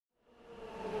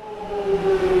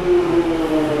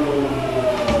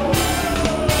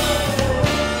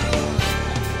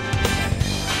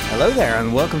Hello there,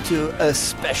 and welcome to a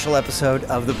special episode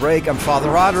of The Break. I'm Father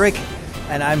Roderick,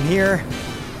 and I'm here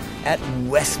at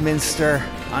Westminster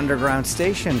Underground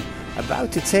Station,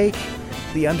 about to take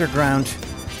the Underground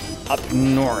up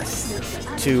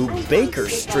north to Baker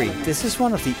Street. This is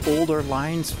one of the older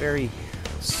lines, very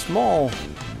small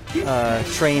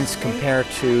trains compared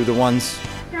to the ones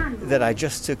that I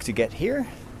just took to get here,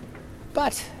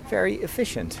 but very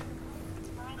efficient.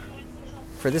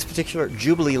 For this particular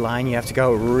Jubilee line, you have to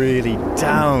go really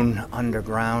down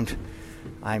underground.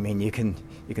 I mean, you can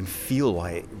feel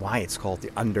why it's called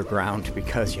the Underground,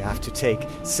 because you have to take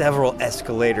several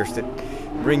escalators that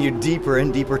bring you deeper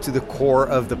and deeper to the core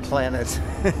of the planet.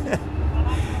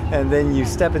 And then you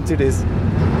step into this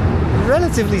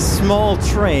relatively small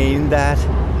train that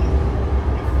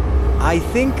I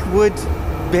think would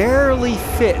barely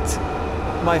fit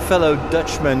my fellow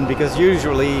Dutchmen, because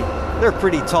usually they're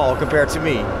pretty tall compared to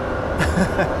me.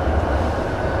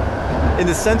 In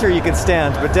the center you can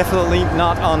stand, but definitely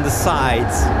not on the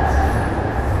sides.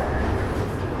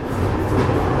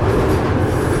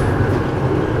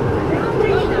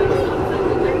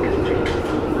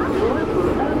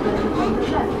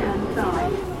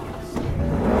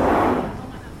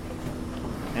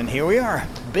 And here we are,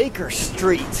 Baker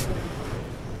Street.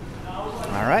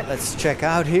 All right, let's check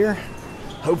out here.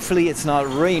 Hopefully it's not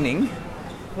raining.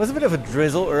 It was a bit of a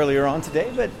drizzle earlier on today,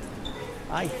 but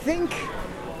I think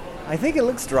it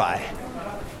looks dry.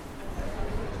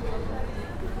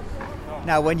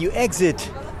 Now, when you exit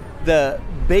the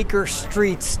Baker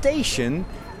Street station,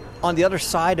 on the other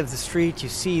side of the street, you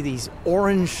see these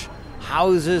orange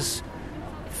houses,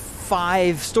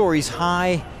 5 stories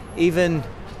high, even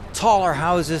taller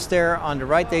houses there on the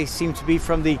right. They seem to be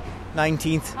from the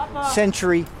 19th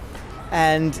century.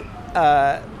 And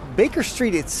Baker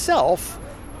Street itself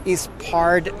is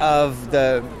part of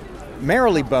the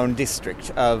Marylebone district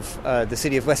of the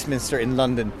city of Westminster in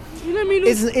London.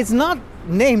 It's not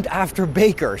named after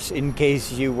bakers, in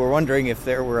case you were wondering if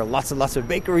there were lots and lots of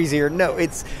bakeries here. No,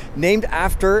 it's named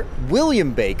after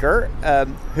William Baker,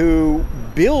 who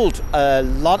built a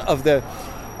lot of the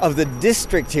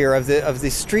district here, of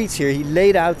the streets here. He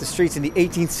laid out the streets in the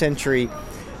 18th century.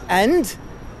 And,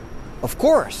 of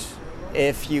course,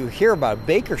 if you hear about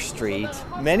Baker Street,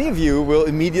 many of you will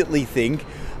immediately think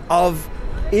of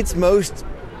its most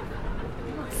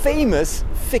famous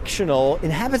fictional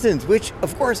inhabitant, which,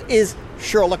 of course, is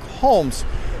Sherlock Holmes,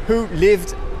 who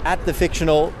lived at the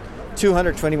fictional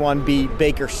 221B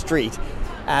Baker Street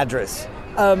address.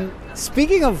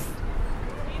 Speaking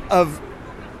of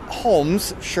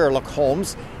Holmes, Sherlock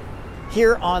Holmes,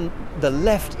 here on the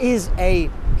left is a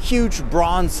huge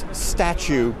bronze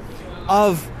statue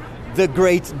of the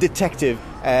great detective,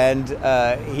 and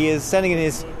he is standing in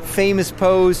his famous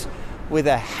pose with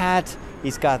a hat.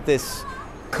 He's got this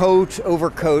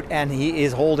overcoat, and he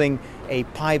is holding a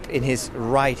pipe in his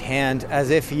right hand, as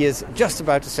if he is just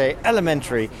about to say,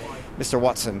 "Elementary, Mr.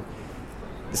 Watson."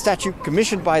 The statue,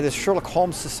 commissioned by the Sherlock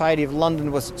Holmes Society of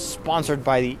London, was sponsored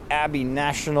by the Abbey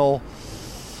National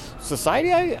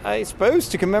Society, I suppose,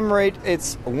 to commemorate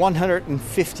its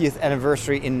 150th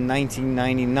anniversary in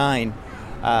 1999.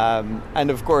 And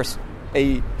of course,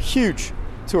 a huge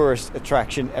tourist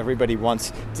attraction. Everybody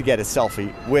wants to get a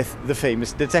selfie with the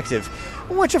famous detective,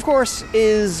 which of course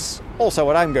is also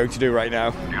what I'm going to do right now.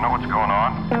 Do you know what's going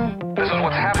on? This is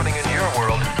what's happening in your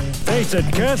world. Face it,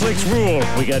 Catholics rule.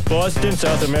 We got Boston,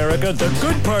 South America, the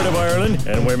good part of Ireland,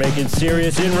 and we're making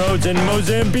serious inroads in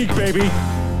Mozambique, baby.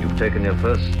 You've taken your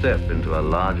first step into a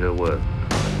larger world.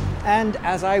 And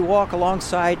as I walk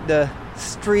alongside the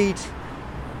street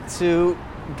to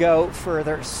go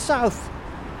further south,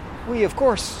 we of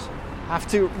course have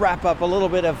to wrap up a little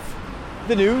bit of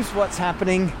the news, what's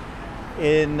happening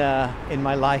in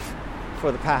my life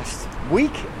for the past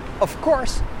week. Of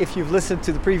course, if you've listened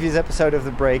to the previous episode of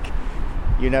The Break,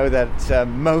 you know that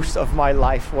most of my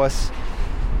life was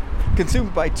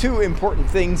consumed by 2 important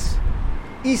things: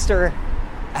 Easter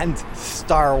and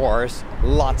Star Wars.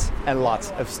 Lots and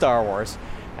lots of Star Wars.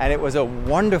 And it was a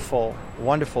wonderful,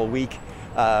 wonderful week.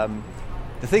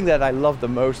 The thing that I loved the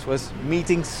most was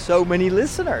meeting so many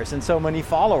listeners and so many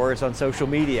followers on social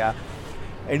media.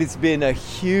 And it's been a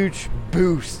huge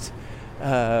boost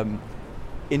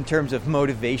in terms of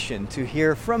motivation to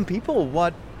hear from people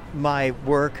what my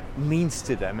work means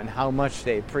to them and how much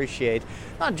they appreciate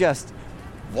not just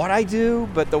what I do,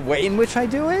 but the way in which I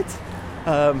do it.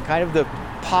 Kind of the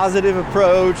positive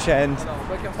approach and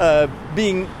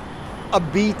being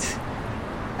upbeat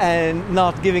and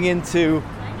not giving into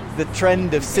the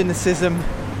trend of cynicism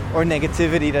or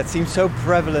negativity that seems so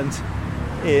prevalent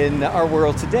in our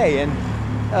world today. And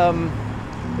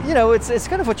it's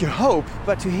kind of what you hope,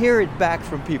 but to hear it back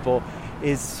from people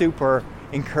is super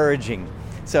encouraging.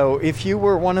 So if you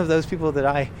were one of those people that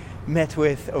I met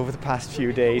with over the past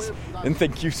few days, then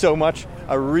thank you so much.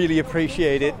 I really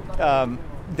appreciate it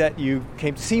that you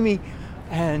came to see me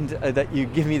and that you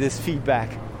give me this feedback.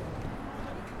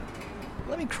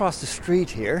 Let me cross the street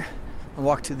here and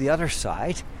walk to the other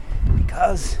side,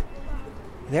 because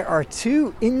there are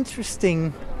two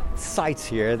interesting sites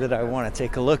here that I want to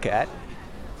take a look at.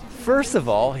 First of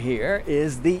all, here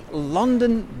is the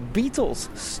London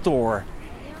Beatles store.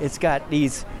 It's got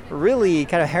these really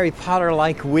kind of Harry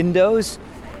Potter-like windows,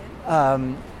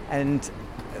 and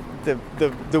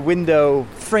the window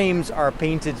frames are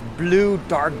painted blue,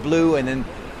 dark blue, and then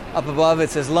up above it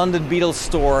says London Beatles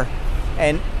Store.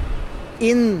 And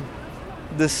in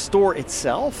the store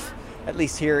itself, at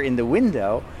least here in the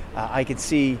window, I could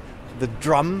see the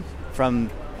drum from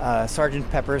Sgt.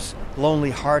 Pepper's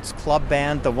Lonely Hearts Club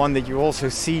Band, the one that you also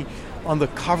see on the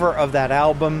cover of that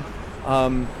album.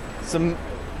 Some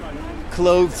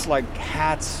clothes like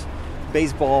hats,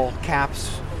 baseball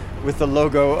caps with the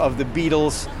logo of the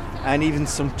Beatles, and even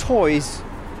some toys.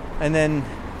 And then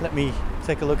let me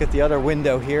take a look at the other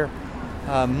window here.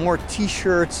 More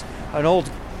t-shirts, an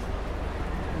old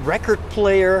record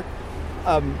player,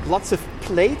 lots of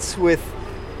plates with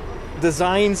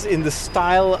designs in the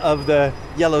style of the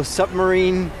Yellow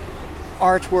Submarine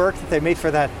artwork that they made for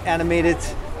that animated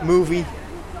movie,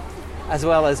 as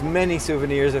well as many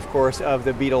souvenirs, of course, of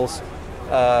the Beatles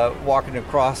walking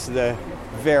across the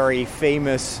very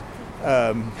famous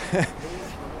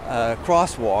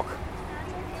crosswalk.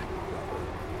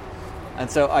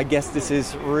 And so I guess this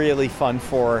is really fun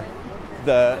for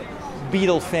the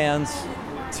Beatle fans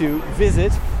to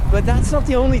visit. But that's not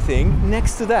the only thing.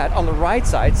 Next to that, on the right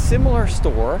side, similar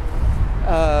store.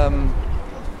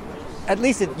 At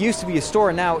least it used to be a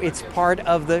store. Now it's part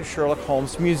of the Sherlock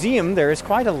Holmes Museum. There is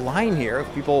quite a line here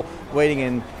of people waiting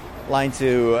in line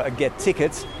to get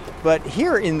tickets. But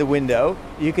here in the window,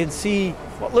 you can see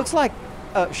what looks like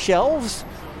shelves,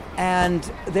 and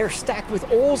they're stacked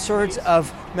with all sorts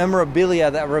of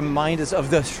memorabilia that remind us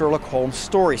of the Sherlock Holmes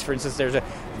stories. For instance, there's a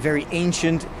very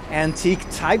ancient antique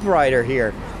typewriter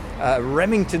here,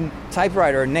 Remington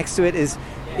typewriter. Next to it is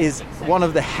one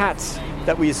of the hats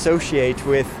that we associate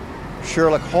with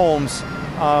Sherlock Holmes.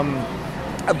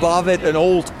 Above it, an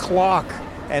old clock,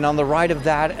 and on the right of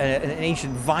that, an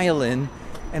ancient violin,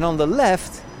 and on the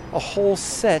left, a whole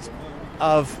set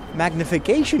of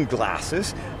magnification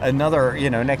glasses. Another,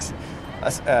 next,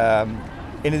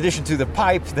 in addition to the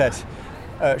pipe that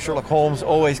Sherlock Holmes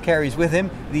always carries with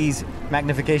him, these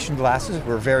magnification glasses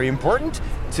were very important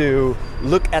to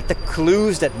look at the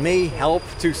clues that may help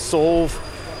to solve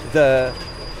the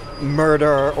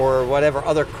murder or whatever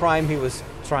other crime he was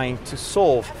trying to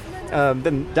solve.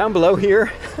 Then down below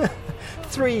here,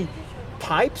 3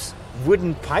 pipes,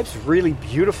 wooden pipes, really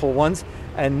beautiful ones,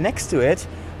 and next to it,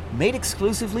 made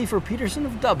exclusively for Peterson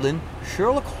of Dublin,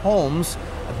 Sherlock Holmes,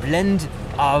 a blend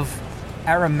of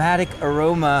aromatic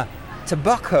aroma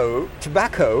tobacco,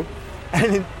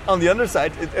 and on the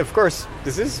underside, of course,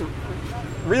 this is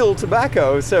real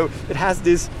tobacco, so it has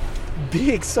this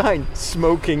big sign,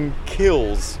 smoking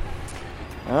kills.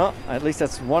 Well, at least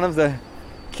that's one of the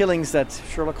killings that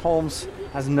Sherlock Holmes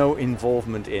has no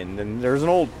involvement in. And there's an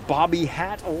old bobby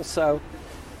hat also,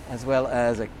 as well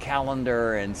as a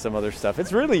calendar and some other stuff.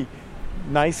 It's really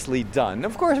nicely done.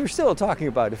 Of course, we're still talking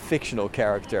about a fictional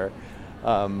character.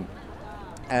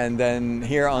 And then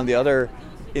here in the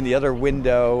other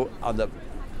window, on the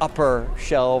upper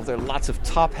shelf, there are lots of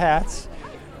top hats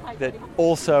that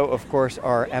also, of course,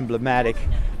 are emblematic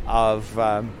of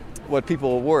what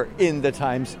people were in the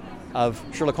times of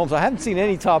Sherlock Holmes. I haven't seen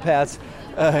any top hats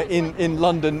in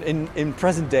London, in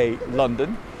present-day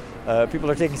London. People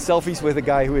are taking selfies with a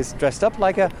guy who is dressed up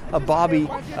like a bobby,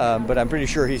 but I'm pretty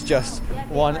sure he's just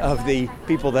one of the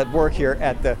people that work here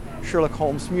at the Sherlock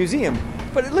Holmes Museum.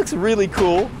 But it looks really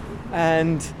cool,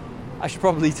 and I should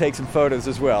probably take some photos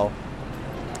as well.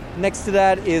 Next to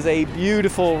that is a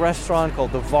beautiful restaurant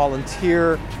called The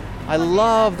Volunteer. I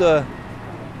love the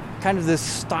kind of the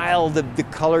style, the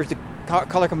colors, the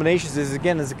color combinations. Is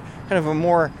again is kind of a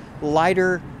more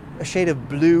lighter shade of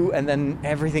blue, and then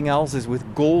everything else is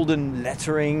with golden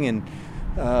lettering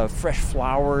and fresh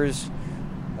flowers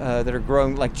that are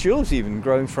growing, like tulips even,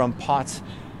 growing from pots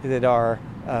that are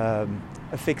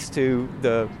affixed to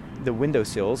the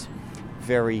windowsills.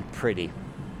 Very pretty.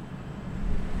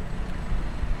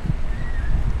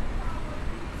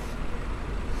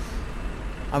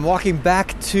 I'm walking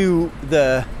back to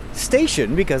the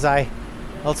station because I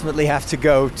ultimately have to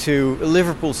go to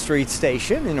Liverpool Street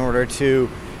Station in order to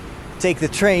take the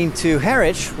train to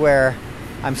Harwich, where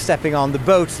I'm stepping on the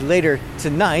boat later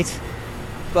tonight.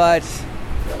 But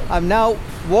I'm now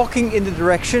walking in the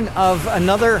direction of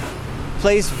another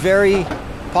place very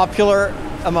popular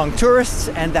among tourists,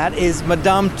 and that is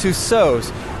Madame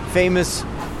Tussauds, famous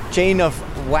chain of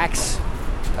wax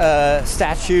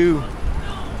statue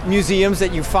museums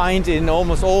that you find in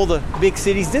almost all the big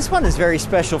cities. This one is very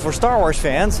special for Star Wars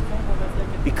fans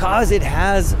because it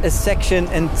has a section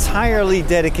entirely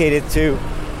dedicated to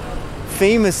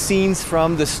famous scenes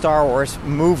from the Star Wars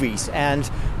movies. And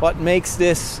what makes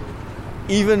this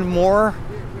even more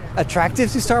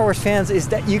attractive to Star Wars fans is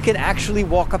that you can actually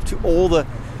walk up to all the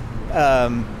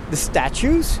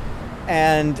statues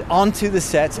and onto the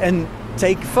sets and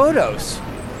take photos.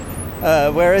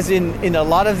 Whereas in a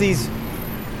lot of these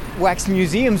wax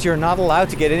museums, you're not allowed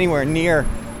to get anywhere near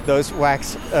those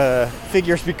wax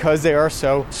figures because they are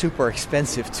so super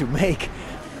expensive to make.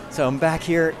 So I'm back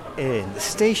here in the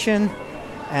station,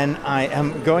 and I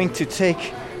am going to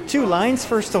take two lines.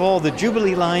 First of all, the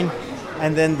Jubilee line,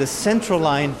 and then the Central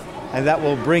line, and that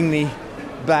will bring me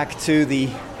back to the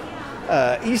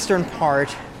eastern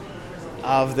part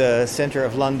of the center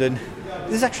of London.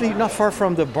 This is actually not far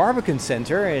from the Barbican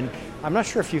Centre, and I'm not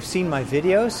sure if you've seen my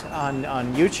videos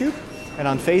on YouTube and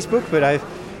on Facebook, but I've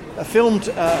filmed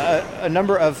a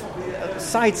number of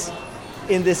sites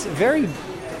in this very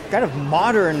kind of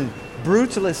modern,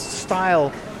 brutalist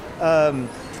style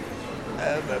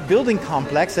building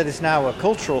complex that is now a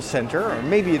cultural center, or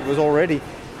maybe it was already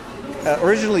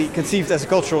originally conceived as a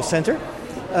cultural center.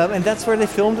 And that's where they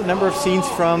filmed a number of scenes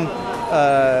from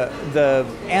the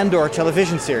Andor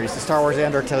television series, the Star Wars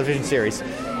Andor television series.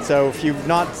 So if you've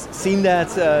not seen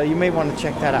that, you may want to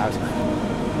check that out.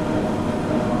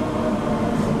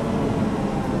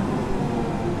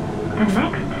 The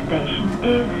next station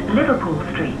is Liverpool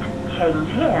Street. Change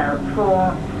here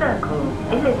for Circle,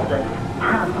 Elizabeth,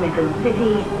 Hammersmith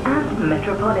City and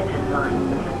Metropolitan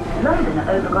lines, London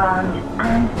Overground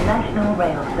and National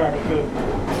Rail services.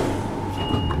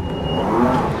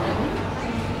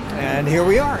 And here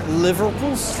we are,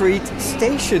 Liverpool Street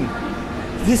Station.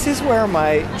 This is where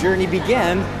my journey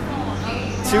began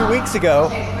 2 weeks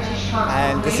ago,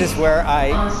 and this is where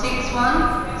I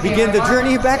begin the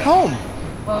journey back home.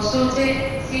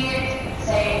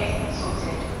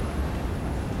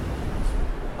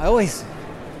 I always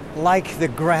like the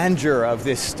grandeur of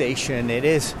this station. It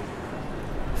is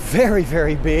very,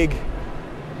 very big.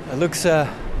 It looks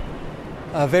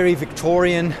very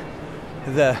Victorian.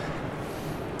 The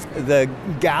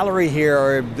gallery here,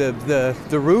 or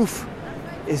the roof,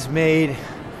 is made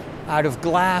out of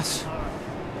glass,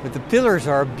 but the pillars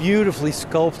are beautifully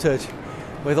sculpted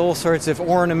with all sorts of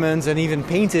ornaments and even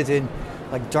painted in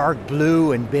like dark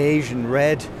blue and beige and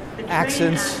red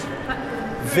accents.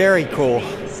 Very cool.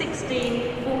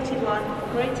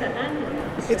 1641 Greater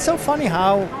Anglia. It's so funny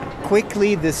how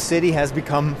quickly this city has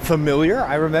become familiar.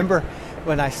 I remember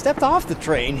when I stepped off the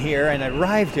train here and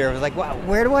arrived here, I was like, wow,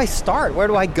 where do I start? Where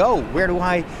do I go? Where do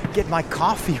I get my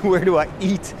coffee? Where do I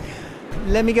eat?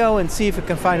 Let me go and see if I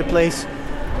can find a place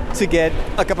to get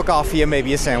a cup of coffee and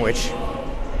maybe a sandwich.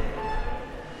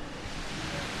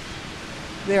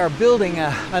 They are building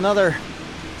another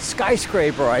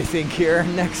skyscraper, I think, here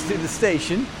next to the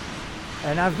station.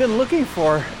 And I've been looking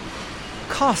for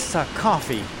Costa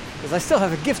Coffee, because I still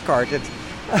have a gift card that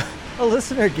a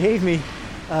listener gave me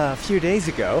a few days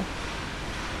ago,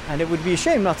 and it would be a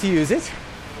shame not to use it.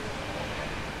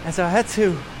 And so I had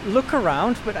to look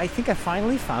around, but I think I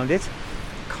finally found it.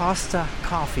 Costa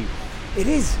Coffee. It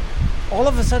is all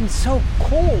of a sudden so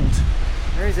cold.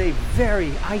 There is a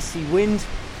very icy wind.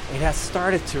 It has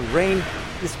started to rain.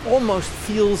 This almost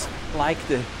feels like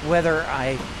the weather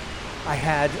I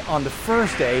had on the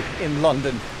first day in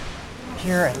London.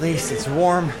 Here at least it's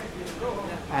warm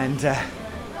and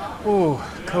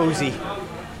cozy.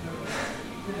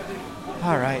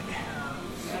 All right.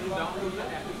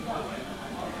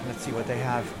 Let's see what they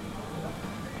have.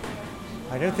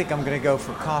 I don't think I'm going to go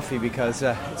for coffee because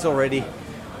it's already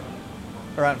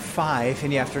around 5 in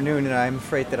the afternoon and I'm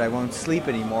afraid that I won't sleep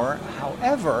anymore.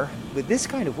 However, with this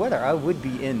kind of weather, I would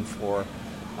be in for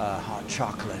hot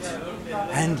chocolate.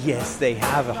 And yes, they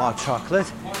have a hot chocolate.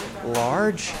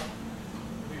 Large.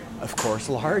 Of course,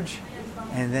 large.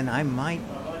 And then I might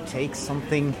take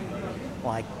something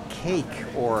like cake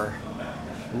or...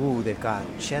 Ooh, they've got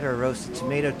cheddar roasted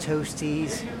tomato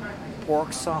toasties,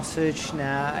 pork sausage.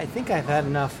 Now, I think I've had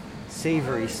enough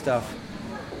savory stuff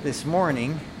this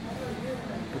morning.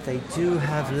 But they do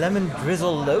have lemon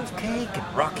drizzle loaf cake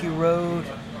at Rocky Road,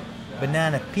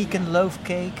 banana pecan loaf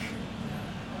cake,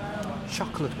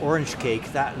 chocolate orange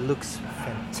cake. That looks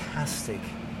fantastic.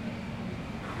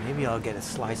 Maybe I'll get a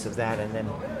slice of that, and then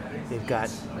they've got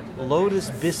lotus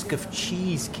biscuit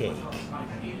cheesecake,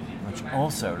 which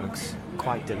also looks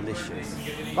quite delicious.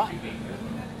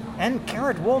 And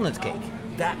carrot walnut cake.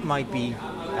 That might be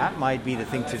the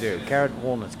thing to do. Carrot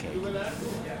walnut cake.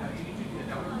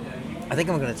 I think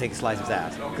I'm going to take a slice of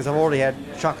that because I've already had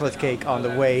chocolate cake on the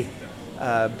way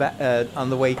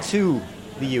to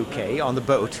the UK on the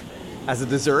boat as a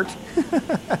dessert.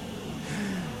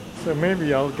 So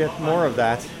maybe I'll get more of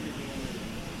that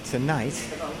tonight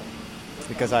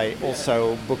because I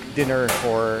also booked dinner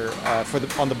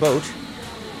on the boat.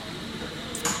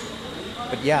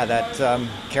 But yeah, that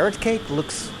carrot cake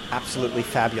looks absolutely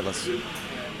fabulous. You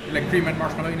like cream and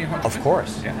marshmallow in your hot chocolate? Of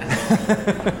course. Yeah.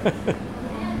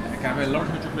 I can have a large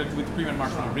hot chocolate with cream and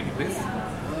marshmallow. Bring it, please.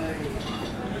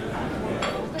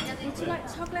 Would you like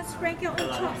chocolate sprinkle on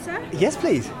top, sir? Yes,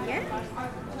 please. Yeah. There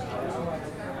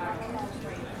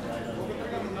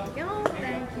you go.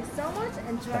 Thank you so much.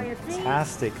 Enjoy your drink.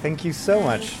 Fantastic. Thank you so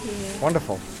much.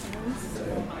 Wonderful.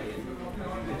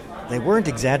 They weren't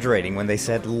exaggerating when they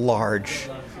said large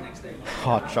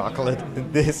hot chocolate.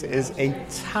 This is a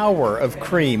tower of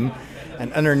cream,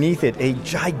 and underneath it a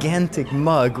gigantic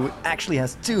mug which actually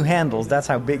has two handles. That's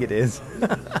how big it is.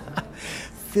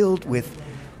 Filled with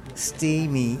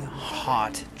steamy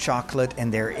hot chocolate,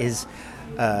 and there is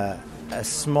a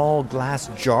small glass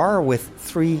jar with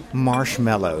 3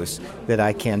 marshmallows that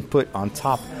I can put on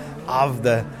top of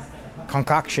the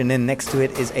concoction, and next to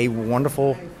it is a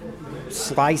wonderful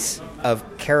slice of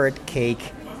carrot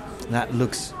cake that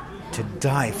looks to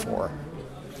die for.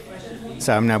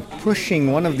 So I'm now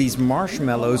pushing one of these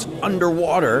marshmallows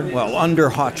underwater, under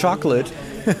hot chocolate.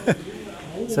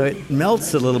 So it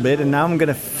melts a little bit, and now I'm going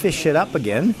to fish it up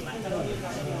again.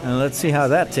 And let's see how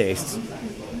that tastes.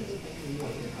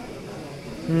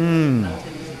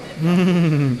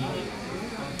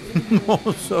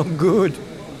 Oh, so good.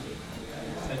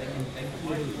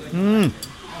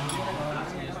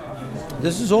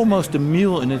 This is almost a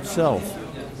meal in itself.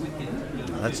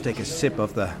 Let's take a sip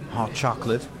of the hot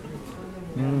chocolate.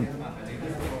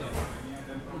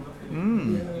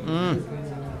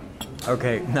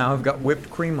 Okay, now I've got whipped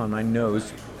cream on my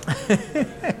nose.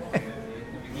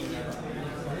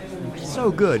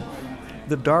 So good.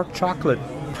 The dark chocolate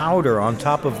powder on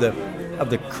top of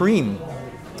the cream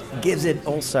gives it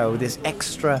also this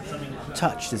extra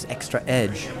touch, this extra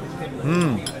edge.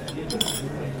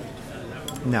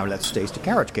 Now let's taste the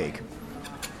carrot cake.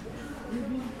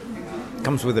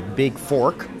 Comes with a big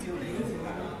fork,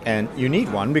 and you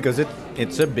need one because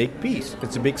it's a big piece.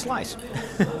 It's a big slice.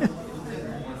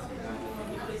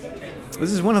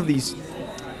 This is one of these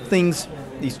things,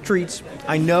 these treats.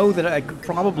 I know that I could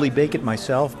probably bake it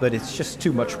myself, but it's just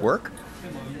too much work.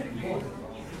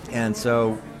 And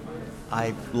so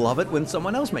I love it when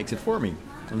someone else makes it for me.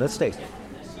 So let's taste.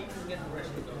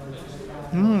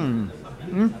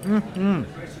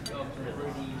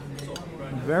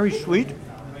 Very sweet.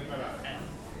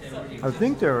 I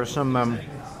think there are some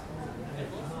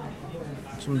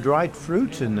dried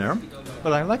fruits in there.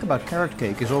 What I like about carrot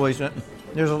cake is always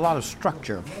there's a lot of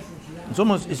structure.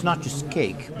 It's not just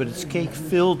cake, but it's cake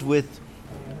filled with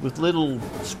little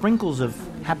sprinkles of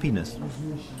happiness.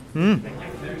 And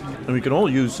we can all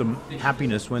use some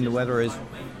happiness when the weather is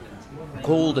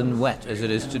cold and wet as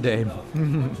it is today.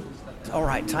 All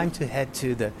right, time to head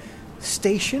to the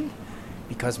station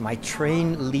because my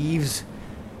train leaves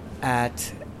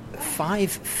at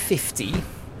 5:50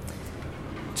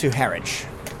 to Harwich.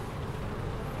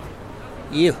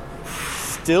 Ew.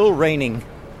 Still raining.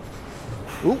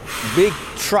 Ooh, big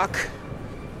truck.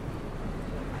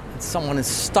 Someone is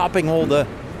stopping all the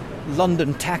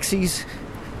London taxis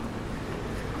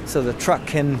so the truck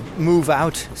can move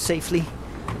out safely.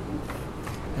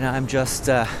 And I'm just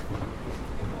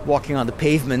walking on the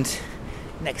pavement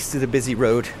next to the busy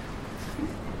road.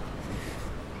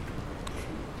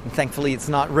 And thankfully it's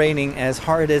not raining as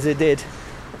hard as it did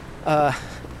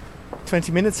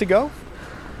 20 minutes ago.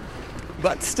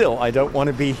 But still, I don't want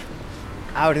to be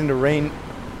out in the rain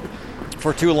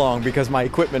for too long because my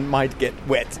equipment might get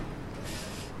wet.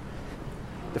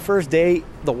 The first day,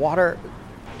 the water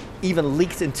even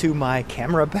leaked into my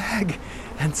camera bag,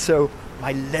 and so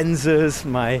my lenses,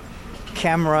 my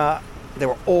camera, they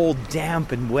were all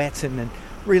damp and wet, and then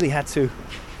really had to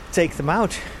take them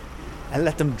out and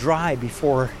let them dry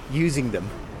before using them.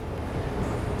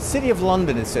 City of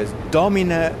London, it says,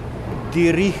 Domine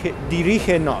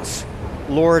dirige nos,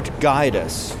 Lord guide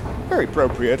us. Very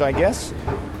appropriate, I guess,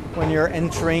 when you're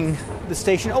entering the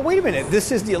station. Oh, wait a minute,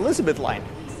 this is the Elizabeth line.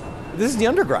 This is the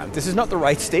underground. This is not the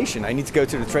right station. I need to go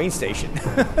to the train station.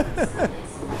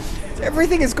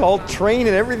 Everything is called train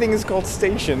and everything is called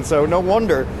station, so no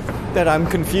wonder that I'm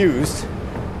confused.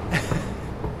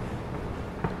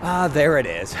 There it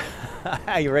is.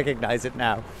 I recognize it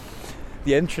now.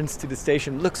 The entrance to the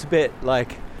station looks a bit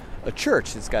like a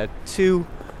church. It's got 2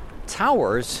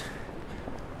 towers.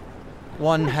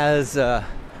 One has a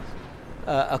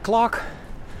clock,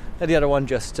 and the other one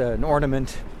just an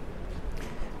ornament.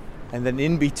 And then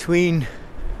in between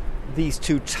these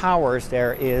 2 towers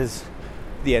there is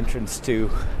the entrance to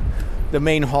the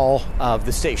main hall of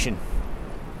the station.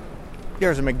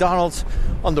 There's a McDonald's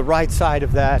on the right side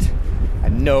of that.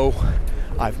 And no,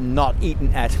 I've not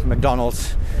eaten at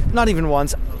McDonald's, not even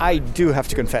once. I do have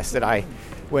to confess that I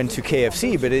went to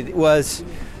KFC, but it was,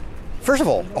 first of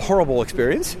all, a horrible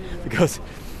experience because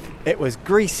it was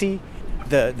greasy.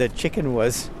 The chicken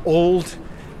was old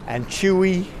and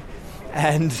chewy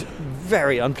and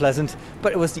very unpleasant,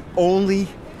 but it was the only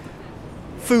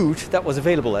food that was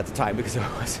available at the time because I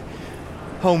was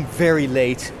home very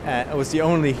late. It was the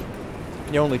only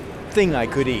thing I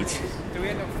could eat.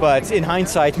 But in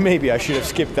hindsight, maybe I should have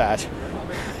skipped that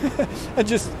and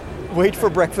just wait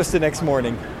for breakfast the next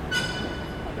morning.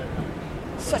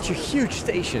 Such a huge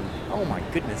station. Oh my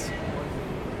goodness.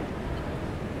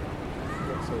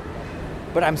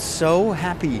 But I'm so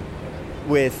happy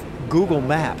with Google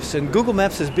Maps. And Google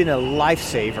Maps has been a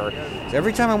lifesaver. So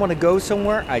every time I want to go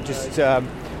somewhere, I just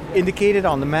indicate it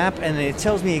on the map and it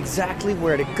tells me exactly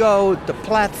where to go, the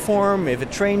platform, if a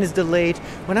train is delayed.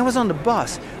 When I was on the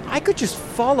bus, I could just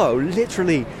follow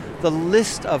literally the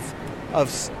list of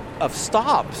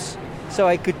stops. So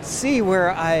I could see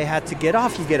where I had to get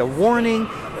off. You get a warning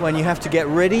when you have to get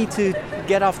ready to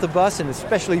get off the bus, and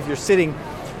especially if you're sitting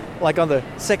like on the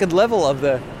second level of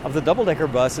the double-decker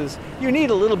buses, you need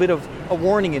a little bit of a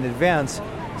warning in advance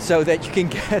so that you can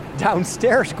get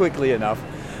downstairs quickly enough.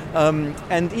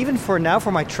 And even for now,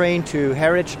 for my train to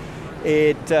Harwich,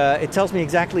 it tells me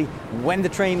exactly when the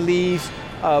train leaves,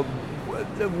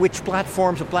 which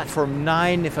platform, so platform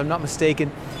 9 if I'm not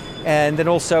mistaken, and then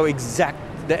also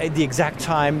the exact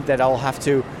time that I'll have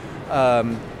to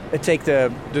take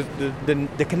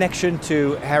the connection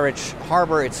to Harwich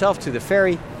Harbour itself, to the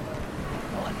ferry.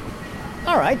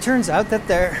 All right, turns out that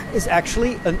there is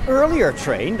actually an earlier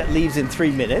train that leaves in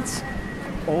 3 minutes,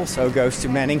 also goes to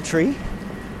Manningtree,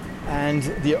 and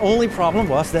the only problem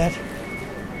was that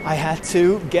I had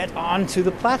to get onto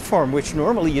the platform, which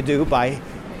normally you do by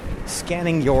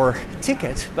scanning your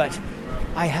ticket, but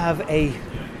I have a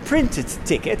printed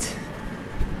ticket,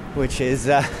 which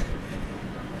is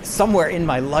somewhere in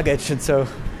my luggage, and so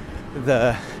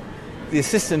the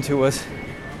assistant who was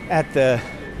at the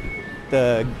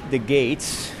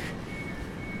gates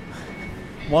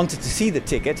wanted to see the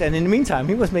ticket, and in the meantime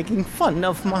he was making fun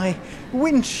of my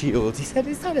windshield. He said,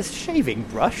 "Is that a shaving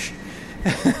brush?"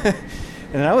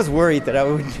 And I was worried that I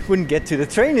wouldn't get to the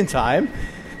train in time.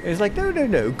 It was like,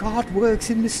 no, God works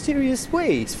in mysterious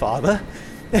ways, Father.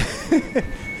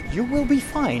 You will be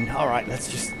fine. All right,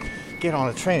 let's just get on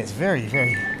a train. It's very,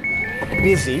 very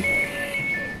busy.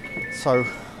 So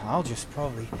I'll just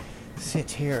probably sit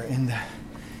here in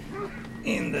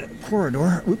the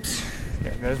corridor. Oops,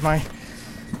 there goes my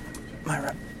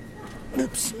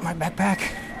backpack.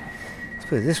 Let's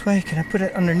put it this way. Can I put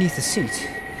it underneath the seat?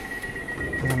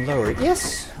 And lower it.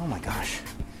 Yes. Oh my gosh.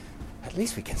 At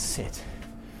least we can sit.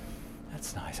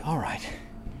 That's nice. All right.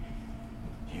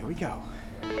 Here we go.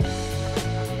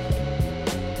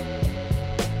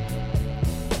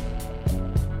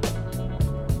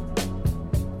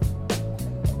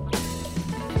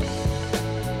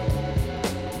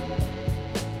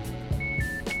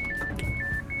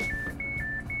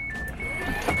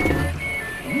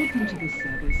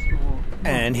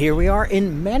 And here we are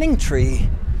in Manningtree,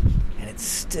 and it's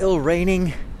still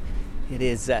raining. It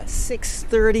is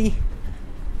 6:30,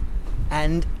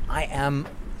 and I am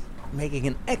making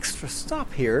an extra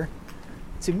stop here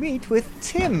to meet with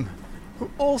Tim, who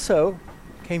also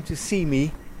came to see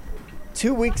me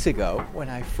 2 weeks ago when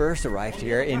I first arrived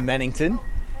here in Mannington,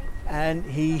 and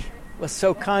he was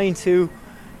so kind to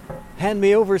hand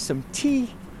me over some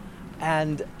tea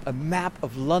and a map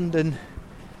of London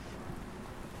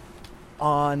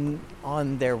on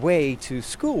their way to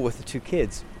school with the 2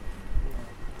 kids.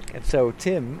 And so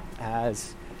Tim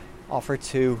has offered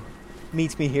to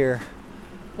meet me here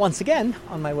once again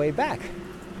on my way back.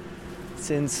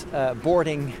 Since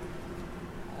boarding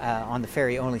on the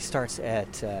ferry only starts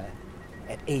at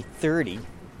 8:30,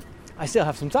 I still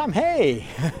have some time. Hey!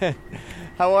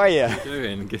 How are you?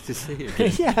 Doing? Good to see you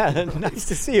again. Yeah, nice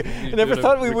to see you. I never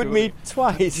thought we would meet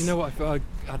twice. You know what? I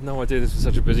had no idea this was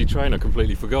such a busy train. I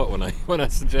completely forgot when I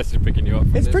suggested picking you up.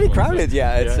 It's pretty crowded,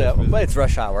 yeah. It's busy.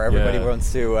 rush hour. Everybody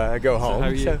wants to go home. How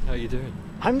are you doing?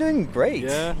 I'm doing great.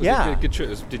 Yeah. Was yeah. it a good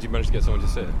trip? Did you manage to get someone to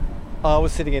sit? I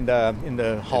was sitting in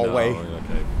the hallway.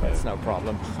 Okay. That's no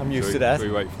problem. I'm used to that. Should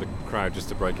we wait for the crowd just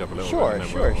to break up a little Sure,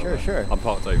 bit? Sure. I'm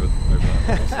parked over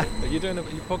that. Are you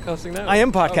podcasting now? I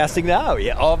am podcasting now,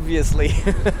 yeah, obviously.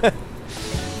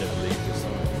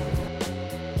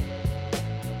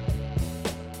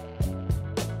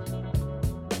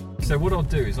 So what I'll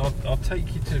do is I'll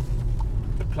take you to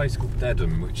a place called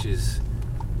Dedham, which is,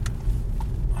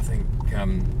 I think,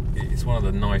 it's one of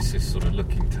the nicest sort of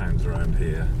looking towns around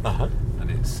here. And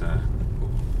it's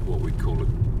what we'd call a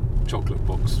chocolate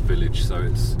box village. So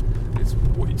it's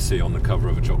what you'd see on the cover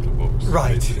of a chocolate box.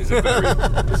 Right. It's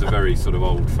a very sort of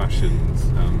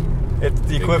old-fashioned. It's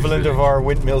the equivalent of our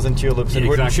windmills and tulips and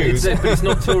wooden shoes. But it's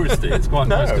not touristy. It's quite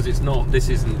nice because it's not. This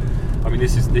isn't. I mean,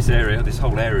 this area. This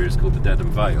whole area is called the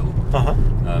Dedham Vale.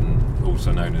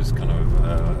 Also known as kind of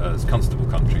as Constable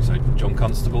country. So John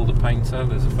Constable, the painter.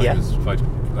 There's a famous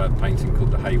painting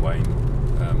called the Haywain,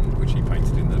 which he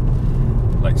painted in the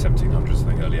late 1700s, I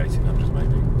think, early 1800s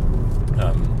maybe.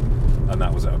 And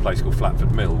that was at a place called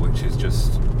Flatford Mill, which is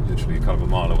just literally kind of a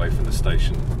mile away from the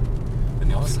station in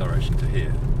the opposite direction to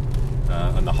here.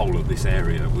 And the whole of this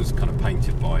area was kind of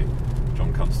painted by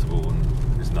John Constable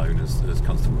and is known as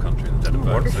Constable Country in the Dedham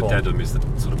Vale. So Dedham is the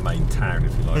sort of main town,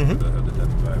 if you like, of the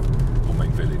Dedham Vale, or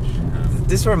main village.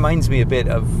 This reminds me a bit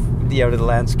of the outer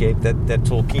landscape that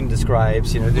Tolkien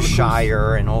describes, the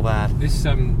Shire and all that. This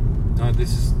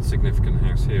significant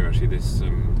house here, actually, this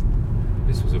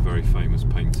was a very famous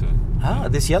painter.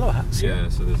 This yellow house. Yeah,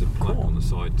 so there's a plaque on the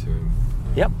side to him.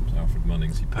 Alfred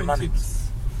Munnings.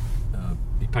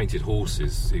 He painted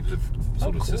horses. He was a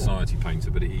sort of society painter,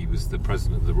 but he was the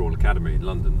president of the Royal Academy in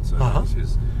London. So that was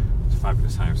his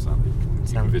fabulous house. That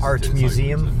it's an art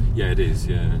museum. Yeah, it is.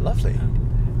 Yeah, lovely.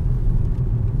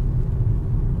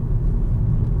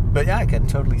 But yeah, I can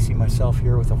totally see myself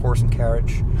here with a horse and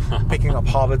carriage, picking up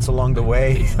hobbits along the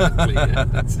way. Exactly. Yeah.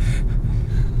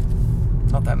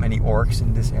 Not that many orcs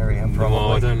in this area, probably.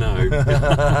 No, I don't know.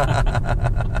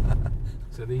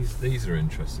 So these are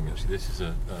interesting. Actually,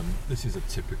 this is a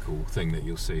typical thing that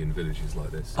you'll see in villages like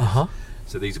this.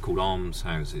 So these are called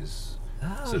almshouses.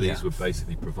 So these were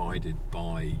basically provided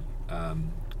by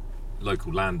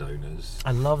local landowners.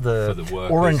 I love the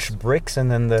workers. Orange bricks and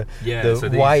then the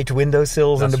white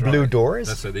windowsills and the blue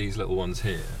doors. So these little ones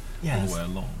here, all the way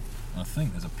along. I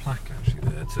think there's a plaque actually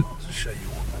there to show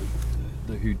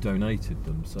you who donated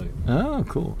them. So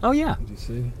cool. Oh yeah. Did you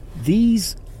see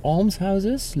these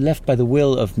almshouses left by the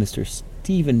will of Mr.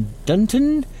 Stephen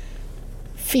Dunton,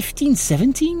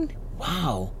 1517?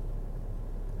 Wow.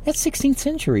 That's 16th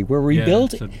century. Were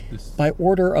rebuilt by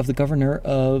order of the governor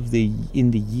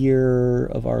in the year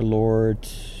of our Lord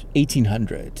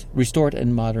 1800. Restored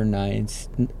and modernized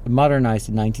in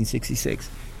 1966.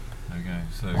 Okay,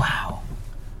 so wow.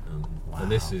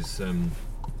 And this is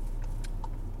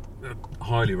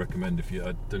highly recommend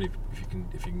I don't know if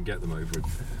you can get them over in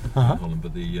Holland,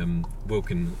 but the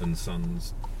Wilkin and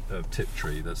Sons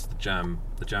Tiptree, that's the jam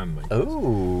maker.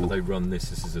 Oh, but they run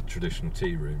this is a traditional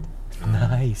tea room.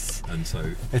 Nice. And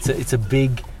so it's a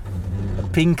big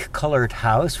pink coloured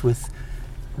house with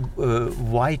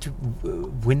white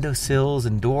windowsills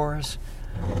and doors.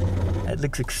 It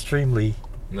looks extremely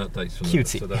and that dates from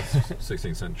cutesy. So that's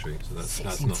 16th century. So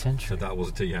that's not. Century. So that was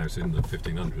a tea house in the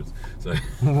 1500s. So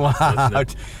wow.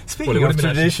 Speaking of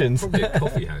traditions, probably a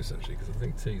coffee house actually, because I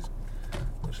think tea's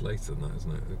much later than that,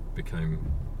 isn't it?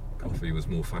 Coffee was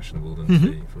more fashionable than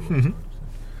tea for a long time. So.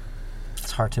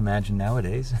 It's hard to imagine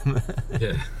nowadays.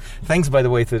 Yeah. Thanks, by the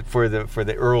way, for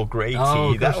the Earl Grey tea.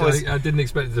 Oh, gosh, that was I didn't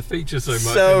expect it to feature so much.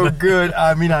 So good.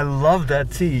 I mean, I love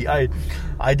that tea. I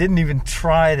didn't even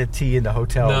try the tea in the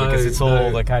hotel because it's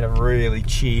all the kind of really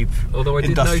cheap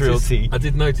industrial tea. I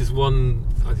did notice one.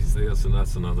 I did say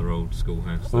that's another old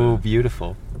schoolhouse. Oh,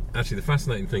 beautiful. Actually, the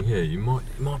fascinating thing here, it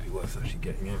might be worth actually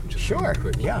getting out and just having a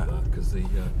quick look at that, because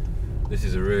this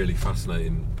is a really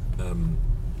fascinating.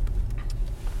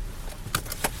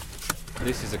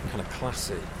 This is a kind of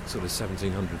classic sort of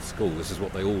 1700s school. This is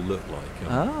what they all look like in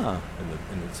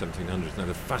the 1700s. Now,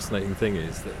 the fascinating thing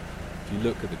is that if you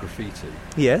look at the graffiti,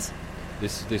 yes,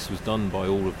 this was done by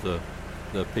all of the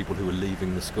people who were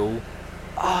leaving the school.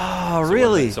 Oh,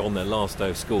 really? So on their last day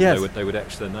of school, they would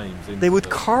etch their names in. They would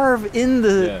carve in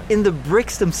the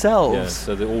bricks themselves.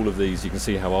 Yeah, so all of these, you can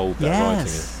see how old that writing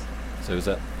is. So is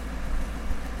that?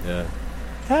 Yeah.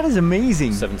 That is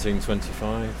amazing.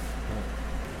 1725.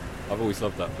 I've always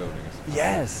loved that building.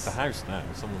 Yes. It's a house now. I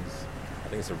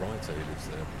think it's a writer who lives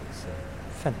there. But it's,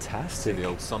 Fantastic. see the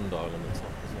old sundial on the top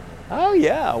as well. Oh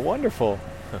yeah, wonderful.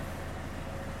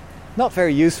 Not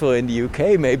very useful in the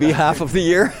UK, maybe half of the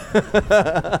year.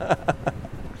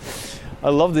 I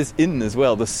love this inn as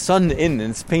well, the Sun Inn, and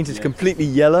it's painted completely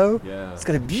yellow. Yeah. It's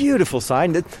got a beautiful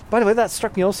sign. By the way, that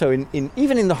struck me also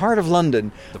even in the heart of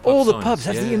London. All the pubs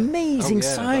have the amazing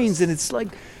signs, and it's like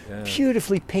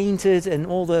beautifully painted, and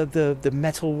all the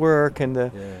metal work and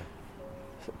the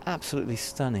absolutely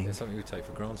stunning. It's something we take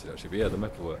for granted, actually. But yeah, the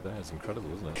metalwork there is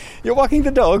incredible, isn't it? You're walking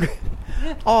the dog?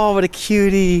 Yeah. Oh, what a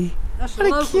cutie. That's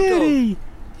What a cutie. dog.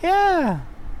 Yeah.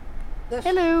 That's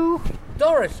Hello.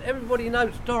 Doris. Everybody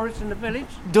knows Doris in the village.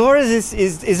 Doris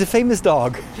is a famous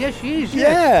dog. Yes, she is.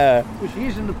 Yeah. Well, she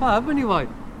is in the pub anyway.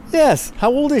 Yes.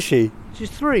 How old is she?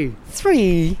 She's 3.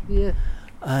 3. Yeah.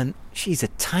 And she's a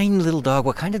tiny little dog.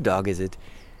 What kind of dog is it?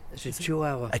 It's a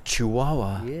Chihuahua. A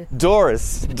Chihuahua. Yeah.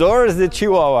 Doris the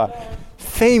Chihuahua.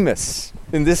 Famous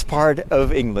in this part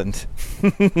of England.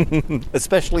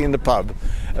 Especially in the pub,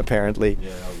 apparently.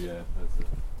 Yeah,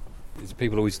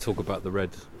 people always talk about the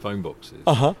red phone boxes,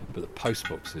 Uh-huh. but the post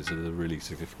boxes are the really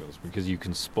significant ones because you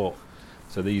can spot.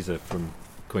 So these are from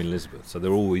Queen Elizabeth, so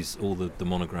they're always all the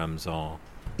monograms are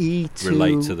E2R.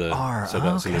 relate to the. So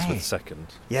that's okay. Elizabeth II.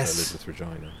 Yes. So Elizabeth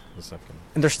Regina II.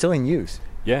 And they're still in use.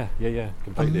 Yeah,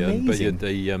 completely. Amazing.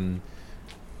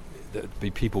 But there'd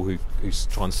be people who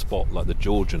try and spot like the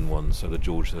Georgian ones, so the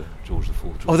George the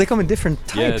IV. Oh, they come in different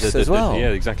types as well. Yeah,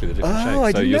 exactly, the different Oh, shapes.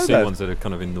 I So didn't you'll know see that. ones that are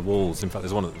kind of in the walls. In fact,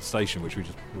 there's one at the station which we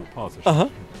just walked past.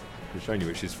 We've shown you,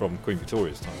 which is from Queen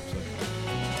Victoria's time.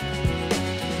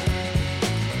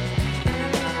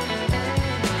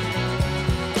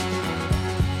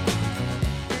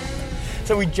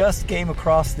 So we just came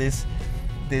across this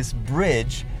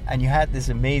bridge, and you had this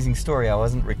amazing story. I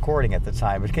wasn't recording at the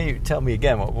time, but can you tell me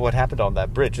again what happened on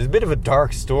that bridge? It's a bit of a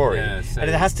dark story, Yeah, so- and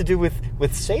it has to do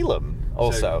with Salem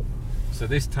also. So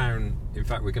this town, in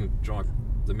fact, we're going to drive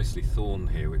the Mistley Thorn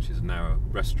here, which is now a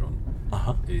restaurant,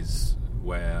 is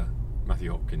where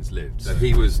Matthew Hopkins lived. So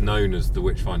he was known as the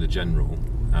Witchfinder General.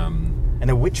 And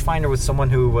a witchfinder was someone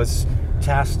who was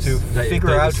tasked to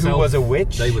figure out who was a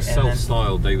witch. They were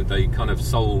self-styled. They kind of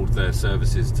sold their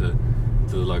services to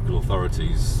the local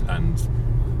authorities and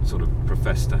sort of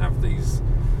professed to have these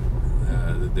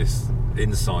this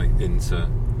insight into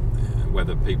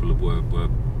whether people were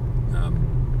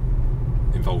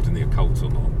involved in the occult or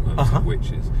not,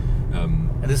 witches.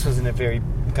 And this was in a very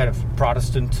kind of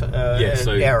Protestant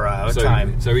era of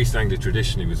time. So East Anglia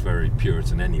traditionally was very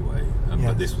Puritan anyway,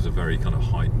 but this was a very kind of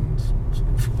heightened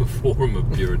sort of form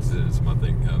of Puritanism, I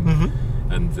think.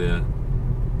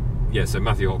 And so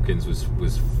Matthew Hopkins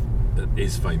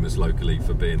is famous locally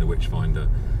for being the witchfinder,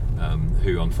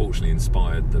 who unfortunately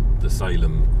inspired the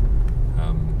Salem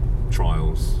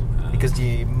trials. Because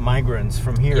the migrants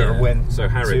from here went to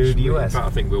the US. In fact, I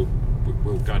think we'll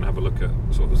go and have a look at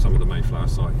sort of some of the Mayflower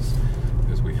sites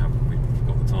because we've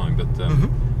got the time. But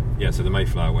so the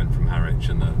Mayflower went from Harwich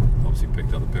and obviously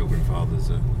picked up the Pilgrim Fathers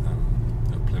at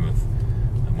Plymouth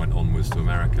and went onwards to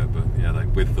America.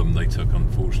 But with them they took,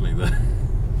 unfortunately,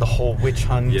 the whole witch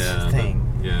hunt thing.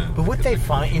 But what they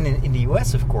find in the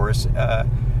US, of course,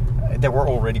 there were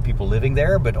already people living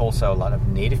there, but also a lot of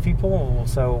native people.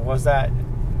 So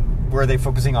were they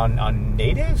focusing on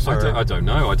natives? I don't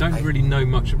know. I don't really know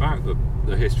much about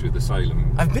the history of the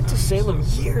Salem. I've been to Salem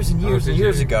years and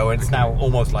years ago, and it's now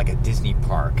almost like a Disney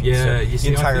park. Yeah, you see,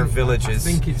 the entire village is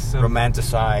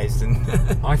romanticized.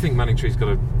 And I think Manningtree's got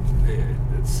a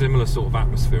similar sort of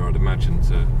atmosphere, I'd imagine,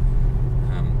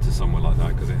 to somewhere like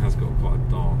that, because it has got quite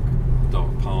a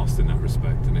dark past in that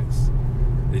respect, and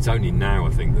it's only now I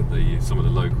think that some of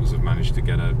the locals have managed to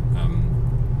get a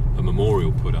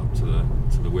memorial put up to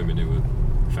the women who were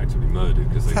effectively murdered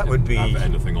because they didn't have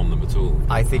anything on them at all.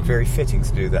 I think very fitting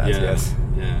to do that. Yes.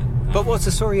 Yeah. But what's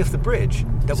the story of the bridge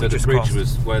that we just crossed? So the bridge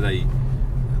was where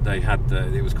they had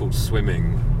it was called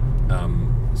swimming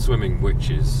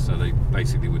witches. So they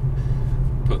basically would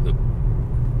put the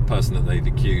person that they'd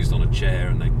accused on a chair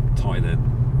and they'd tie their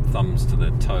thumbs to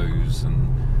their toes and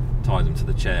tie them to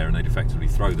the chair, and they'd effectively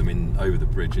throw them in over the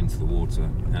bridge into the water,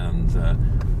 and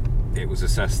it was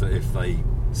assessed that if they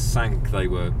sank they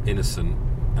were innocent.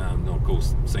 Of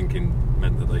course sinking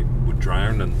meant that they would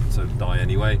drown and so die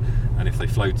anyway, and if they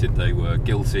floated they were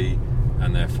guilty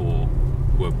and therefore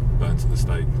were burnt at the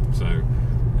stake. So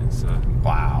it's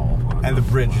wow. And the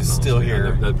bridge is still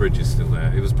here. The bridge is still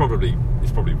there. It's probably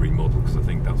remodeled because I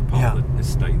think that was part of the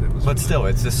estate that was. But still,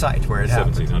 it's a site where it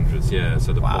happened. 1700s, yeah.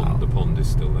 So the pond is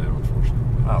still there,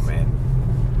 unfortunately. Oh man.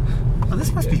 Well,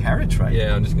 this must be Harwich, right?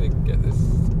 Yeah, I'm just going to get this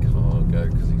card. go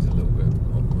because he's a little bit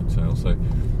on my tail.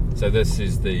 So this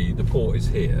is the port is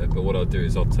here, but what I'll do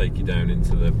is I'll take you down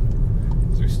into the.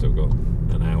 Because we've still got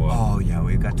an hour. Oh yeah,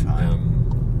 we've got time.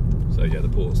 So yeah, the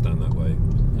port's down that way.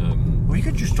 Well, you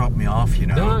could just drop me off, you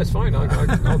know. No, it's fine.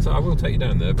 I will take you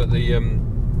down there. But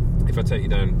if I take you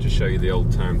down, just show you the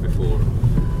old town before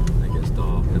it gets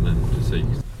dark, and then just see.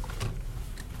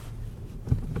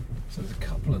 So there's a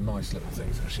couple of nice little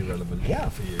things actually relevant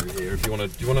for you here. If do you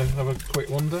want to have a quick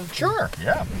wander? Sure.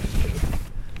 Yeah.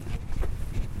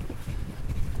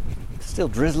 Still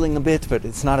drizzling a bit, but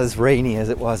it's not as rainy as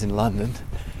it was in London.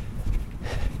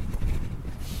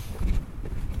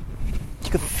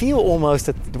 You can feel almost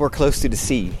that we're close to the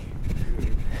sea.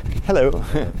 Hello.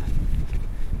 Yeah,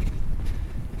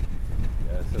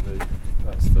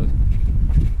 so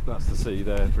that's the sea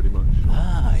there, pretty much.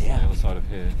 Ah, yeah. On the other side of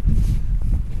here.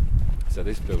 So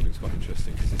this building's quite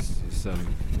interesting because it's so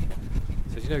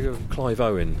you know Clive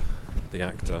Owen, the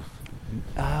actor.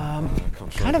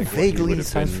 Kind of vaguely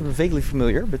sounds vaguely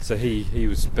familiar, but so he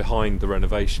was behind the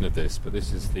renovation of this, but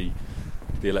this is the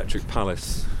Electric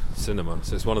Palace cinema.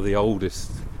 So it's one of the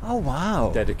oldest. Oh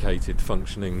wow! Dedicated,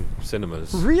 functioning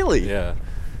cinemas. Really? Yeah.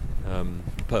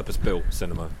 Purpose-built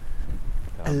cinema.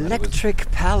 Electric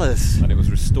Palace. And it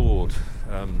was restored.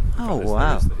 Oh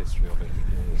wow! There's the history of it.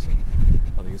 So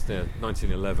I think it's there.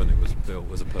 1911. It was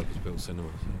built as a purpose-built cinema.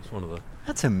 So it's one of the.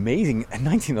 That's amazing. In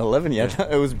 1911,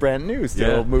 it was brand new.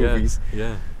 Still movies.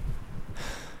 Yeah.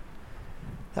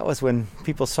 That was when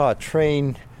people saw a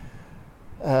train.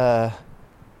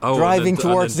 Driving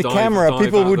towards the camera,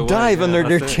 people would dive under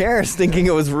their chairs thinking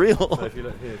it was real. So if you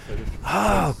look here,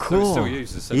 cool. So it still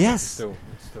uses it. Yes. Still.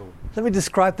 Let me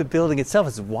describe the building itself.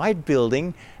 It's a wide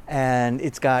building, and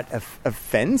it's got a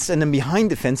fence, and then behind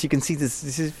the fence you can see this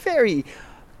is very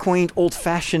quaint,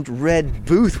 old-fashioned red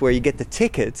booth where you get the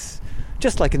tickets,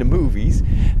 just like in the movies.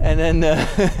 And then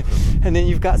and then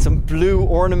you've got some blue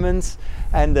ornaments,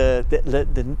 and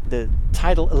the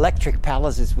title Electric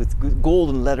Palace is with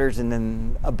golden letters, and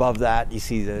then above that you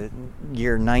see the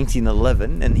year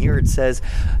 1911, and here it says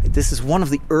this is one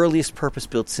of the earliest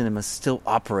purpose-built cinemas still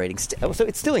operating. So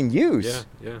it's still in use.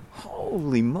 Yeah.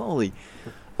 Holy moly.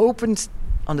 Opened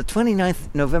on the 29th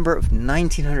November of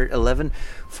 1911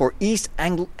 for East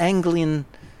Anglian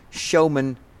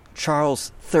showman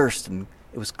Charles Thurston.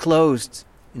 It was closed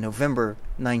in November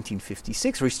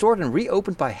 1956, restored and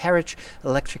reopened by Harwich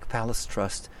Electric Palace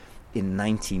Trust in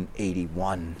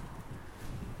 1981.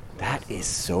 That is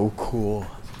so cool.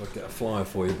 I'll get a flyer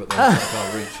for you, but then I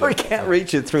can't reach it. We can't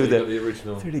reach it through the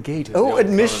original, through the gate. The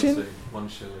admission? currency, 1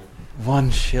 shilling.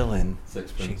 1 shilling.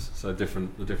 Sixpence. So the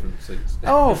different seats.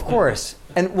 Oh, of course.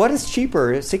 And what is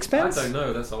cheaper? Sixpence? I don't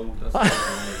know. That's old.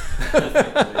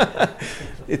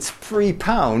 It's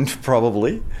 £3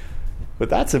 probably. But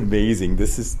that's amazing.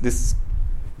 This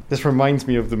reminds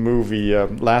me of the movie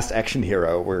Last Action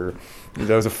Hero, where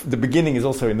the beginning is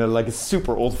also in a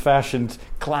super old-fashioned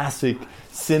classic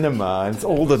cinema, and it's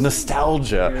all the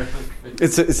nostalgia.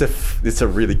 It's a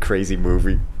really crazy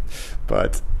movie,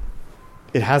 but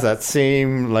it has that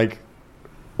same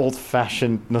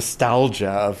old-fashioned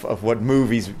nostalgia of what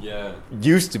movies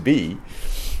used to be.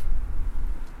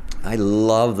 I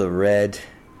love the red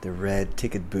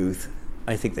ticket booth.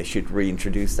 I think they should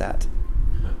reintroduce that.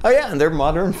 Oh yeah, and they're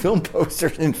modern film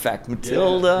posters. In fact,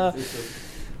 Matilda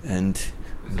and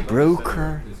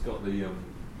Broker. It's got the.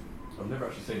 I've never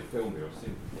actually seen a film here. I've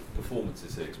seen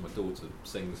performances here because my daughter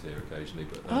sings here occasionally.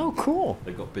 But cool.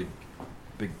 They've got big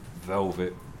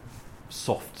velvet,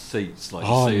 soft seats like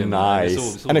you see. Nice.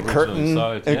 It's all and a curtain,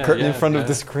 in front of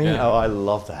the screen. Yeah. Oh, I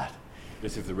love that.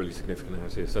 This is the really significant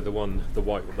house here. So the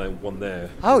white one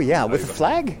there. Oh yeah, with the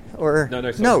flag or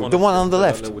no, the one on the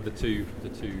left with the two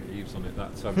eaves on it.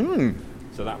 That's So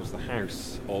that was the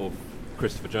house of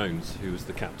Christopher Jones, who was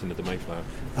the captain of the Mayflower.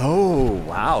 Oh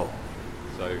wow!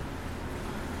 So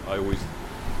I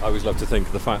always love to think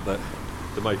of the fact that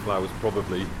the Mayflower was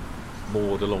probably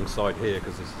moored alongside here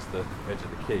because this is the edge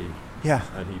of the quay. Yeah.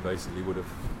 And he basically would have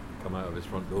come out of his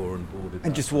front door and boarded.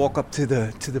 And just walk up to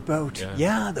the boat.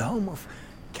 Yeah, the home of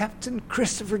Captain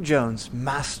Christopher Jones,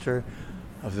 master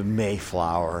of the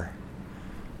Mayflower.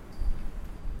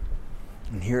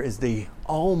 And here is the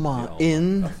Alma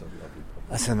Inn.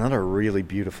 That's another really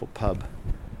beautiful pub.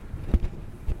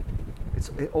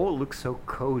 It all looks so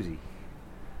cozy.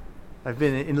 I've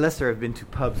been in Leicester. I've been to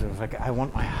pubs, and I was like, I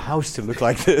want my house to look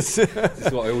like this. This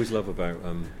is what I always love about.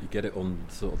 You get it on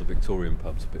sort of the Victorian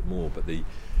pubs a bit more, but the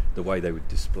way they would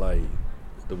display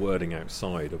the wording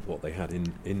outside of what they had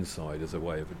inside as a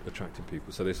way of attracting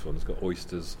people. So this one's got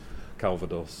oysters,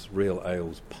 calvados, real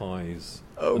ales, pies,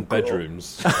 and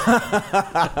bedrooms.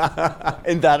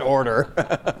 In that order.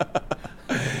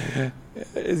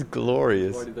 It's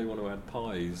glorious. Why did they want to add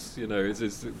pies? You know, it's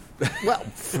Well,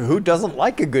 who doesn't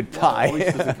like a good pie?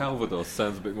 oysters and calvados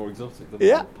sounds a bit more exotic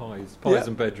than pies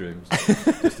and bedrooms,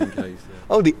 just in case. Yeah.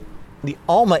 Oh, the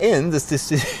Alma Inn,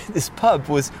 this pub,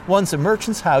 was once a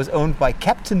merchant's house owned by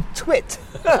Captain Twit,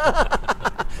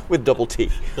 with double T.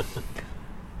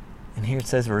 And here it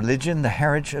says, religion, the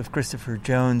heritage of Christopher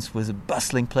Jones, was a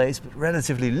bustling place, but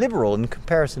relatively liberal in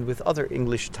comparison with other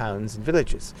English towns and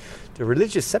villages. The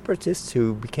religious separatists,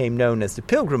 who became known as the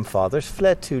Pilgrim Fathers,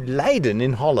 fled to Leiden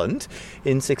in Holland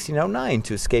in 1609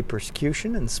 to escape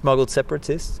persecution and smuggled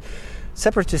separatist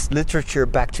literature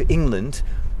back to England,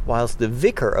 whilst the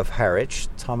vicar of Harwich,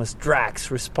 Thomas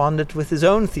Drax, responded with his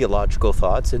own theological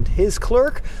thoughts, and his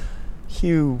clerk,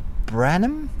 Hugh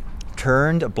Branham,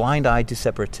 turned a blind eye to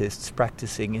separatists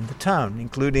practicing in the town,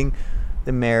 including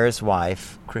the mayor's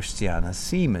wife, Christiana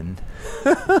Seaman.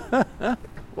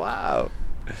 Wow.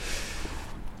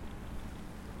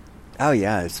 Oh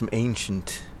yeah, some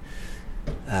ancient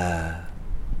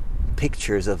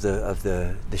pictures of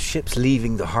the ships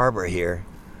leaving the harbor here.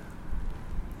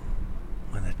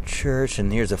 And a church,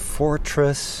 and here's a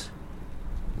fortress.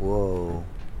 Whoa.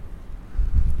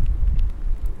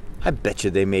 I bet you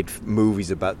they made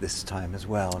movies about this time as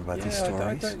well, and about these stories.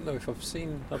 I don't know if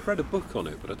I've read a book on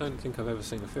it, but I don't think I've ever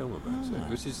seen a film about it.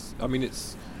 Which is, I mean,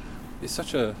 it's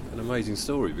such an amazing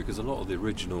story, because a lot of the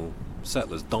original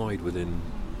settlers died within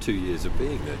 2 years of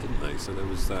being there, didn't they? So there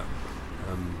was that,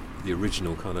 the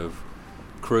original kind of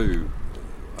crew.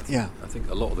 I think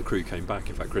a lot of the crew came back.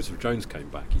 In fact, Christopher Jones came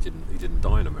back. He didn't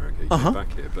die in America. He came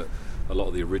back here, but a lot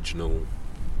of the original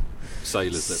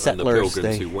sailors and the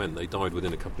pilgrims who went, they died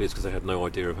within a couple of years because they had no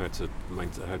idea of how to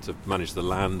manage the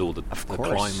land or the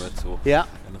climate or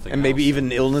anything and maybe else.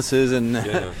 Even illnesses and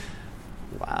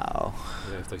wow.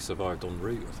 Yeah, if they survived en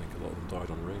route, I think a lot of them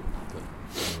died en route. But,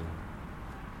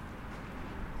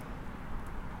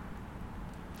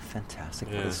 fantastic!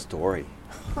 What a story!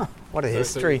 What a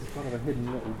history! It's kind of a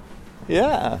hidden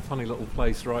little, funny little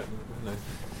place, right? You know.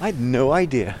 I had no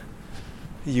idea.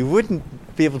 You wouldn't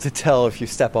be able to tell if you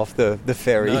step off the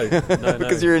ferry, no,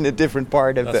 because you're in a different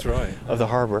part of That's the right. of the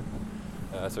harbour.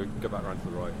 So we can go back round to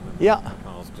the right. And Yeah. the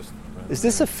cars just Is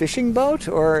this a fishing boat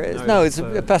or no? It's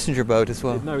a passenger boat as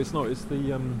well. No, it's not. It's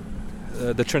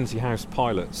the Trinity House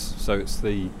pilots. So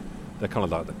they're kind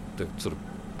of like the sort of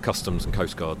customs and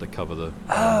coast guard. They cover the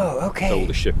all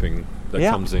the shipping that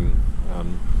comes in.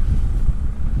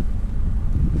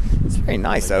 It's very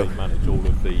nice, they manage all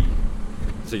of the.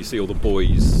 So you see all the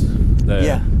buoys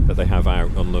there that they have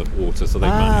out on the water. So they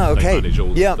manage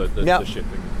all the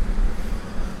shipping.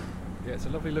 Yeah, it's a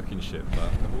lovely looking ship,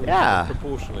 but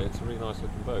proportionally it's a really nice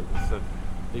looking boat.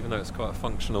 Even though it's quite a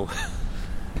functional.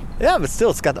 Yeah, but still,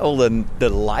 it's got all the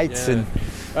lights and.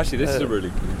 Actually, this is a really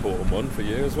important one for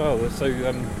you as well. So,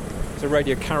 it's a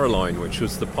Radio Caroline, which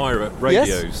was the pirate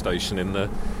radio station in the.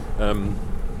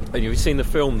 And you've seen the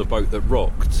film The Boat That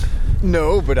Rocked.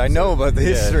 No, but I know about the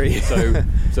history.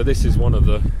 So this is one of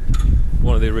the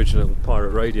original pirate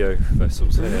radio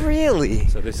vessels here. Really?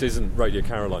 So this isn't Radio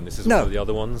Caroline. This is one of the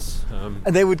other ones.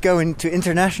 And they would go into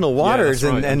international waters,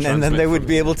 right, and then they would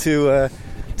be able to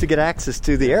get access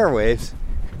to the airwaves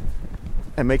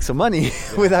and make some money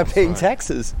without paying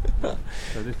taxes. So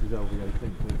this is LV18.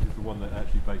 This is the one that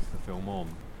actually based the film on.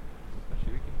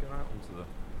 Actually, we can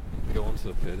go onto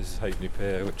the pier. This is Halfpenny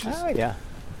Pier, which is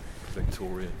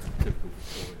Victorian, typical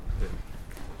Victorian pier.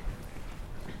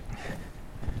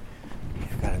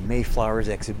 You've got a Mayflowers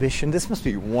exhibition. This must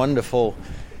be wonderful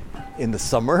in the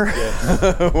summer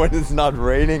when it's not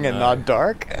raining and not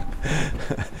dark.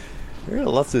 There are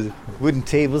lots of wooden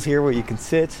tables here where you can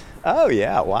sit. Oh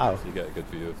yeah, wow. So you get a good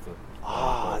view of the.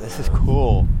 This is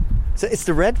cool. So it's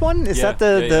the red one? Is that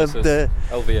the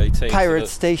LV18 pirate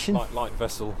station? Light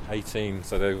vessel 18.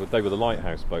 So they were the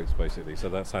lighthouse boats basically. So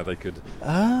that's how they could.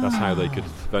 That's how they could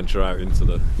venture out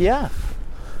into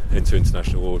into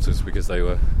international waters, because they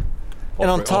were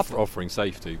offering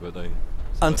safety, but they.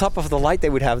 On top of the light, they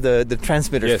would have the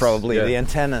transmitters, probably the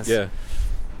antennas. Yeah.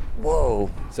 Whoa.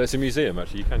 So it's a museum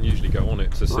actually. You can usually go on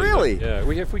it to see. Really? Yeah.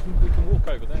 We can walk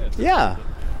over there. Yeah.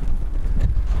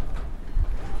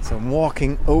 So I'm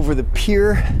walking over the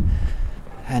pier,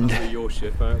 and that'll be your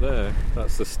ship out there.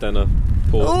 That's the Stena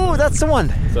port. Oh, that's the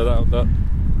one. So that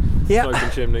smoking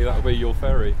chimney, that'll be your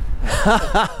ferry.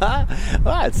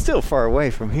 It's still far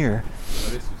away from here. So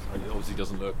this obviously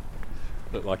doesn't look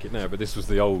look like it now, but this was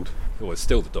the old. Well, it's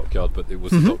still the dockyard, but it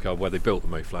was the dockyard where they built the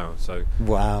Mayflower. So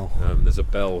wow. There's a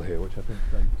bell here, which I think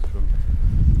dates from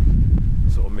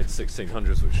sort of mid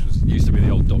 1600s, which used to be the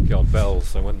old dockyard bell.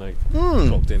 So when they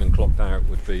clocked in and clocked out,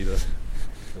 would be the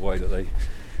way that they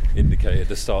indicated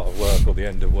the start of work or the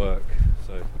end of work.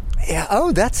 So yeah.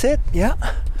 Oh, that's it. Yeah.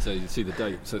 So you see the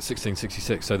date. So it's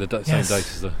 1666. So the same date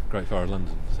as the Great Fire of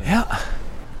London. So. Yeah.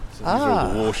 So these are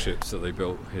all the warships that they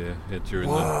built here during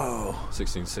the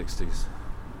 1660s.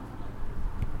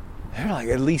 There are like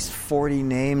at least 40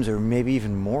 names, or maybe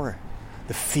even more.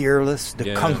 The Fearless,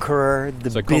 the Conqueror,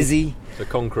 the Busy. The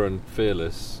Conqueror and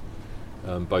Fearless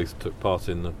both took part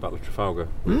in the Battle of Trafalgar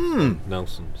with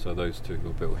Nelson. So those two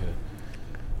were built here.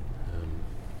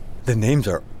 The names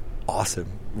are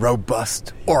awesome.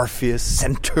 Robust, Orpheus,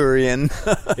 Centurion.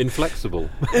 Inflexible.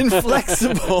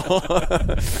 Inflexible.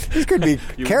 These could be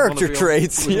character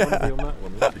traits. We're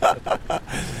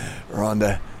on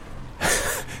the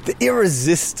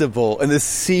Irresistible and the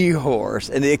Seahorse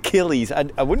and the Achilles.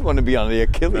 I wouldn't want to be on the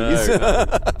Achilles. No,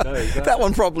 exactly. That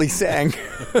one probably sank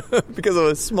because of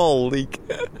a small leak.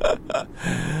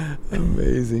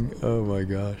 Amazing. Oh my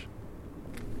gosh.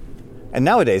 And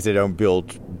nowadays they don't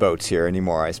build boats here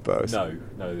anymore, I suppose. No,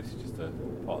 this is just a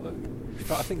part of the... In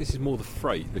fact, I think this is more the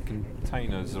freight. The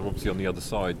containers are obviously on the other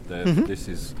side there. This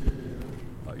is,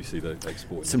 like you see, they're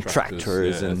exporting some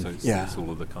tractors and... So it's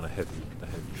all of the kind of heavy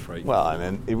freight. Well, I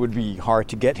mean, it would be hard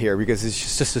to get here because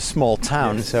it's just a small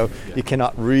town, so you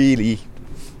cannot really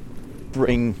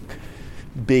bring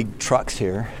big trucks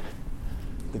here.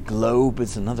 The Globe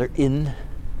is another inn.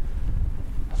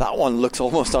 That one looks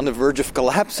almost on the verge of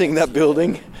collapsing, that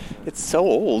building. It's so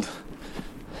old.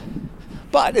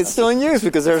 But it's still in use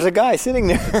because there's a guy sitting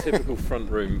there. It's a typical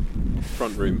front room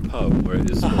pub where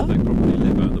it is small. They probably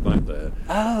live out the back there.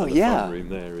 Oh, and the front room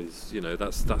there is,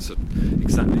 that's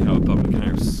exactly how a public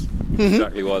house,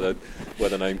 exactly where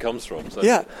the name comes from. So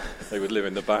they would live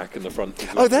in the back and the front.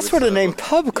 Oh, that's where the name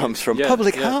pub comes from,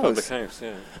 public house. Public house,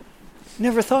 yeah.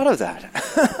 Never thought of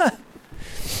that.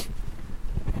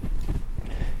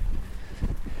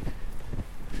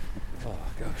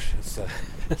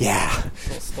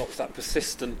 What stops that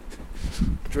persistent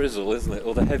drizzle, isn't it?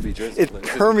 Or the heavy drizzle. It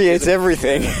permeates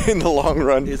everything in the long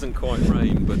run. It isn't quite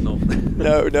rain, but not...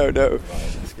 No. Right,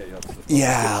 let's get you up to the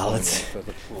let's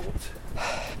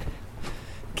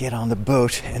get on the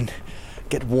boat and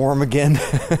get warm again.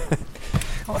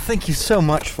 Oh, thank you so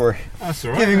much for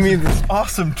giving me this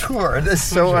awesome tour. It is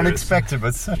so unexpected,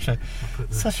 but such a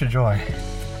joy.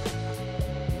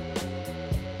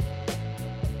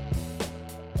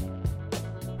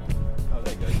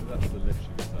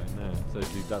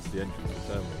 That's the entrance to the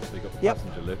terminal. So you've got the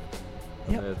passenger lift,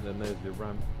 and there's your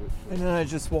ramp. And then I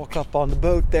just walk up on the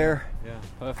boat there. Yeah,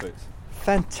 perfect.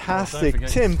 Fantastic.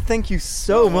 Tim, thank you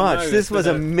so much. This was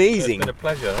amazing. It's been a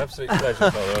pleasure, absolute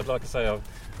pleasure, Father. I'd like to say I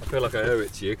feel like I owe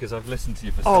it to you because I've listened to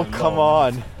you for so long. Oh, come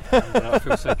on. I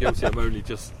feel so guilty. I'm only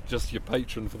just your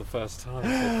patron for the first time.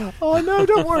 So. Oh, no,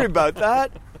 don't worry about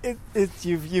that.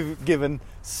 You've given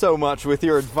so much with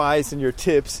your advice and your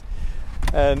tips.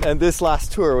 And this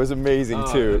last tour was amazing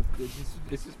too.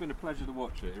 It's just been a pleasure to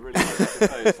watch it. It really is.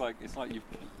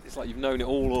 It's like you've known it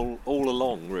all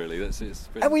along. Really,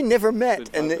 and we never met.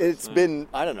 And it's been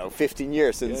 15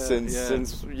 years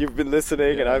since you've been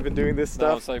listening and I've been doing this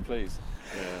stuff. I'm so pleased.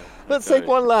 Yeah. Let's take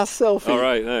one last selfie. All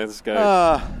right, let's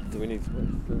go. Do we need to?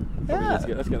 Let's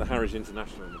get the Harwich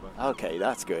International in the back. Okay,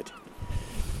 that's good.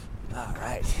 All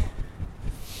right.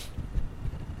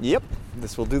 Yep,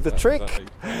 this will do the trick.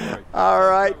 Exactly. All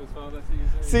right.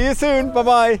 See you soon.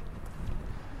 Bye-bye.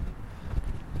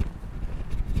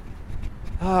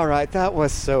 All right, that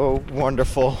was so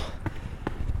wonderful.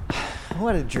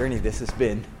 What a journey this has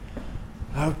been.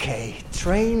 Okay,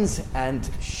 trains and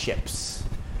ships.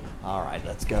 All right,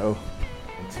 let's go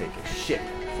and take a ship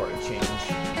for a change.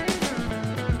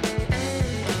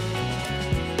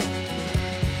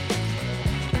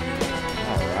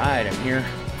 All right, I'm here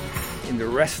in the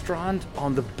restaurant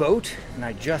on the boat, and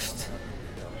I just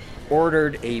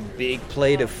ordered a big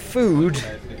plate of food,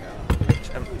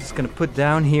 which I'm just going to put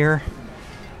down here.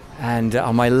 And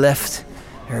on my left,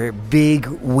 there are big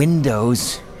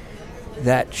windows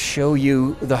that show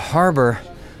you the harbor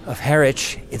of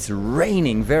Harwich. It's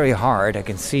raining very hard. I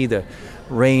can see the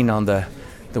rain on the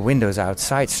windows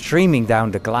outside streaming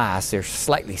down the glass. They're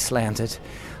slightly slanted.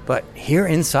 But here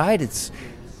inside, it's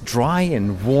dry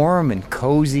and warm and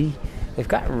cozy. They've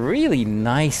got really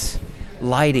nice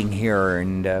lighting here,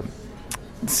 and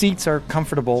seats are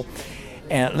comfortable.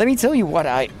 And let me tell you what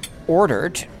I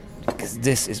ordered, because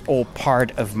this is all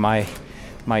part of my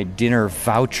dinner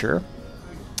voucher,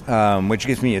 which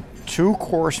gives me a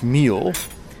 2-course meal.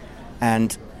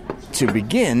 And to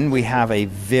begin, we have a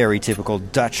very typical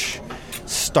Dutch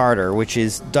starter, which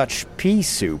is Dutch pea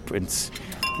soup. It's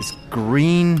this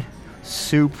green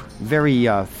soup, very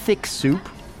thick soup.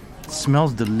 It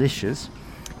smells delicious.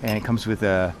 And it comes with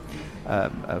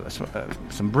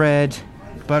some bread,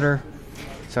 butter.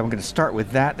 So I'm going to start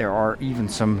with that. There are even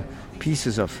some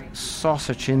pieces of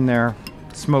sausage in there.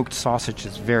 Smoked sausage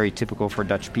is very typical for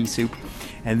Dutch pea soup.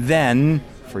 And then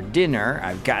for dinner,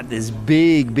 I've got this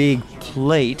big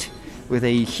plate with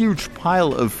a huge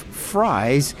pile of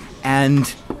fries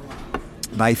and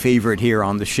my favorite here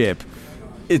on the ship.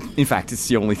 In fact, it's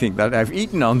the only thing that I've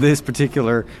eaten on this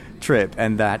particular trip,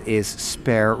 and that is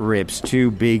spare ribs.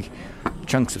 2 big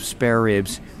chunks of spare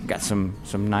ribs. Got some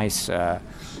nice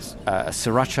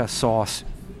sriracha sauce.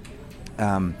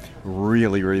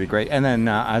 Really great. And then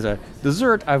as a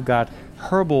dessert, I've got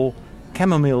herbal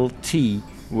chamomile tea,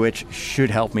 which should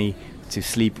help me to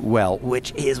sleep well,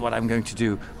 which is what I'm going to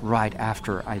do right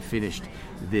after I finished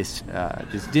this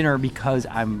dinner, because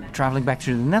I'm traveling back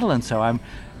to the Netherlands, so I'm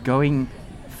going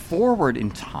forward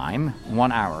in time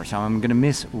 1 hour, so I'm going to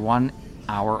miss 1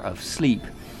 hour of sleep.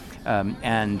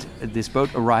 And this boat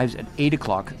arrives at 8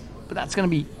 o'clock, but that's going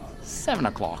to be 7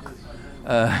 o'clock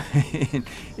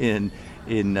in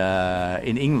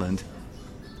England.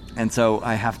 And so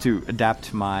I have to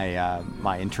adapt my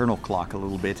my internal clock a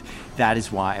little bit. That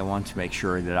is why I want to make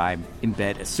sure that I'm in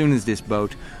bed as soon as this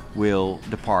boat will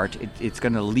depart. It's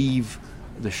going to leave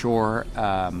the shore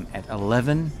at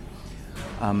 11.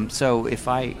 So if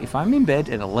I'm in bed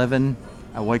at 11,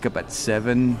 I wake up at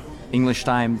 7 English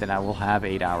time, then I will have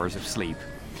 8 hours of sleep.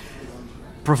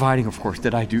 Providing, of course,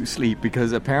 that I do sleep,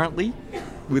 because apparently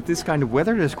with this kind of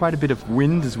weather, there's quite a bit of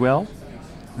wind as well.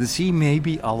 The sea may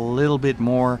be a little bit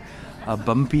more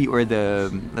bumpy, or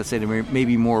let's say there may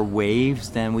be more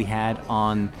waves than we had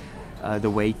on the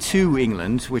way to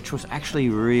England, which was actually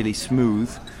really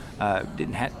smooth.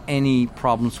 Didn't have any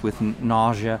problems with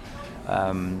nausea.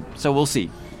 So we'll see.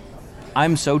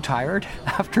 I'm so tired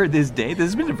after this day. This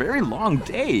has been a very long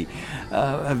day.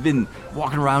 I've been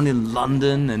walking around in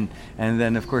London, and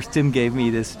then, of course, Tim gave me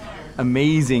this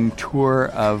amazing tour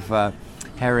of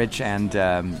Harwich and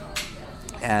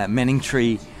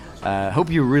Manningtree. Hope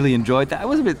you really enjoyed that. It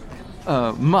was a bit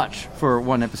much for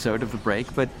one episode of The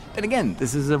Break, but then again,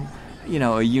 this is a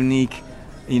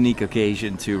unique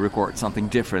occasion to record something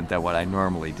different than what I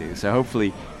normally do. So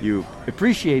hopefully you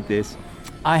appreciate this.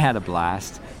 I had a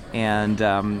blast, and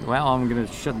I'm going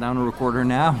to shut down the recorder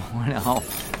now, and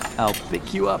I'll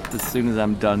pick you up as soon as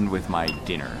I'm done with my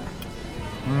dinner.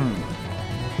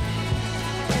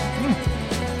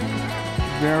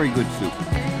 Very good soup.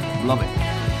 Love it.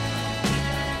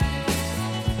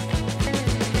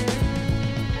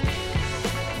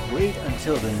 Wait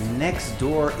until the next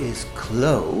door is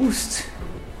closed.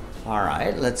 All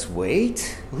right, let's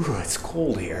wait. Ooh, it's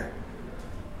cold here.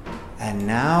 And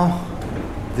now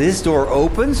this door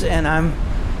opens and I'm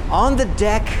on the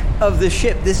deck of the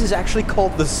ship. This is actually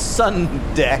called the sun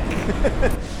deck.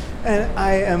 And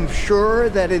I am sure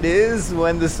that it is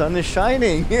when the sun is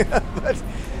shining. But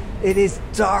it is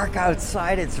dark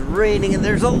outside, it's raining, and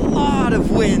there's a lot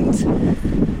of wind.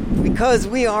 Because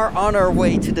we are on our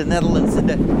way to the Netherlands. In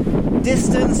the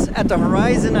distance at the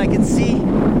horizon, I can see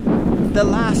the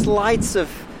last lights of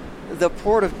the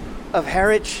port of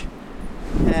Harwich.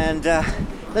 And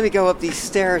let me go up these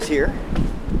stairs here.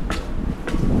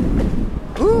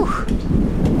 Whew.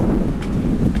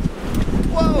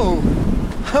 Whoa!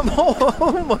 I'm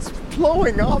almost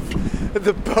blowing off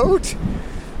the boat.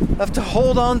 I have to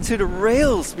hold on to the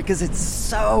rails because it's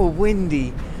so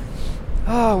windy.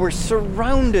 Oh, we're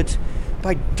surrounded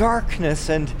by darkness,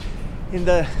 and in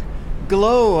the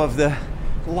glow of the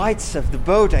lights of the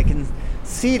boat, I can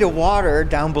see the water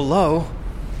down below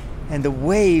and the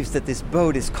waves that this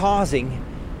boat is causing.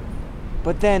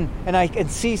 And I can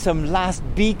see some last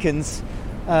beacons,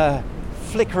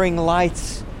 flickering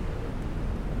lights.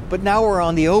 But now we're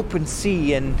on the open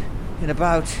sea, and in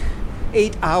about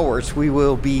 8 hours we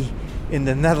will be in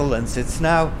the Netherlands. It's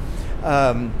now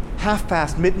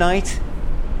midnight,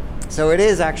 so it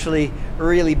is actually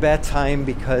really bad time,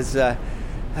 because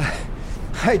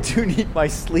I do need my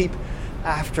sleep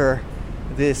after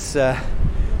this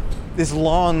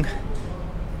long,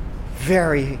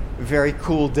 very, very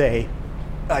cool day.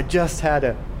 I just had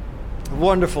a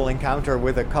wonderful encounter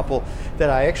with a couple that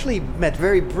I actually met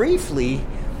very briefly.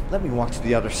 Let me walk to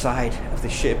the other side of the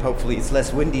ship. Hopefully it's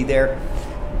less windy there.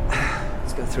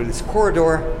 Let's go through this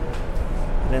corridor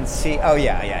and then see. Oh,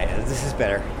 yeah. This is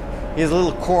better. Here's a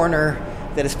little corner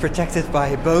that is protected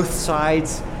by both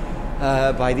sides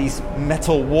by these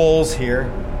metal walls here.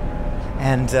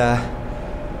 and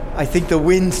I think the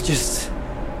wind just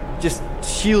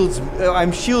shields.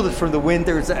 I'm shielded from the wind.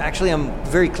 I'm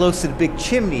very close to the big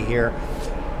chimney here.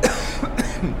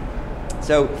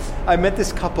 So I met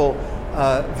this couple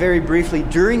very briefly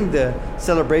during the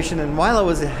celebration, and while I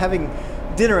was having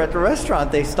dinner at the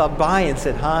restaurant, they stopped by and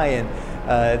said hi, and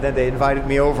then they invited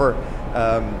me over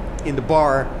in the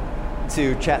bar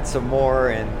to chat some more,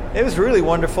 and it was really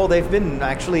wonderful. They've been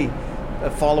actually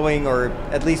following, or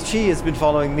at least she has been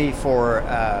following me for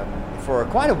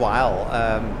quite a while,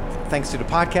 thanks to the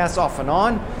podcast off and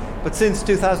on, but since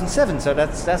 2007, so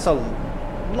that's a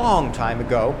long time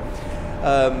ago.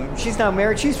 She's now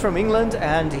married. She's from England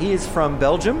and he is from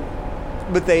Belgium,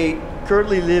 but they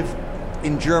currently live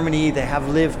in Germany. They have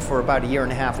lived for about a year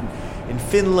and a half in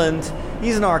Finland.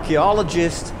 He's an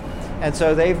archaeologist, and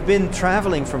so they've been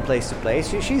traveling from place to place.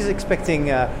 She's expecting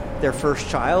their first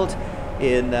child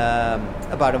in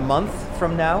about a month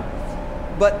from now.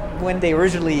 But when they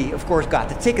originally, of course, got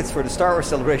the tickets for the Star Wars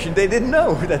celebration, they didn't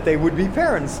know that they would be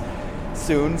parents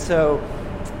soon. So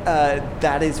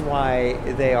that is why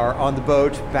they are on the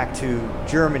boat back to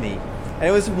Germany. And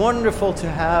it was wonderful to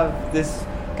have this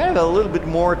kind of a little bit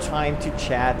more time to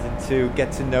chat and to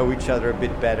get to know each other a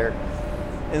bit better.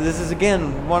 And this is,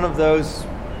 again, one of those,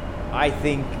 I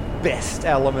think, best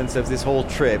elements of this whole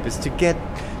trip, is to get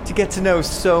to know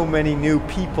so many new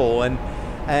people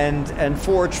and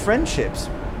forge friendships.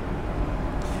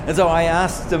 And so I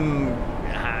asked them,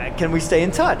 can we stay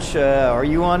in touch? Are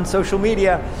you on social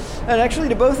media? And actually,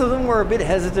 the both of them were a bit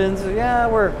hesitant. Yeah,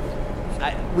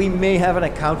 we may have an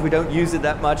account. We don't use it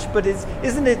that much. But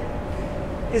isn't it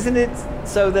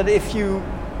so that if you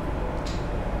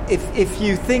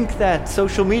think that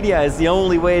social media is the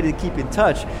only way to keep in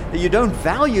touch, that you don't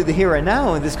value the here and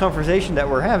now in this conversation that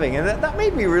we're having? And that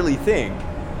made me really think.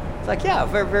 It's like, yeah,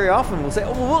 very, very often we'll say,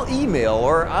 oh, well, we'll email,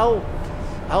 or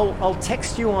I'll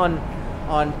text you on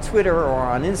Twitter or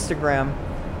on Instagram,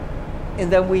 and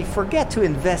then we forget to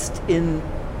invest in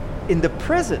the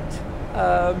present.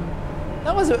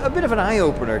 That was a bit of an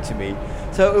eye-opener to me.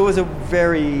 So it was a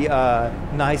very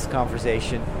nice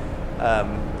conversation.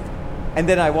 And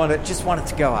then I just wanted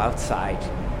to go outside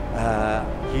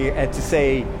here and to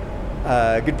say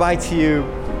goodbye to you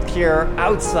here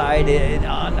outside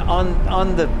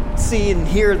on the sea, and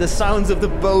hear the sounds of the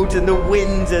boat and the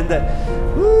wind and the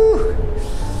whoo.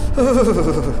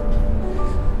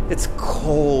 It's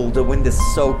cold. The wind is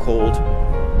so cold.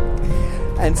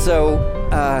 And so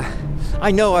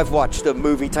I know I've watched the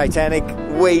movie Titanic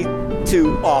way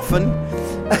too often.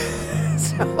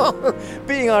 So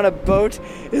being on a boat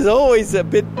is always a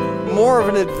bit more of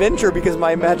an adventure because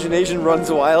my imagination runs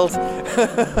wild.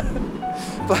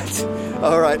 But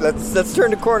all right, let's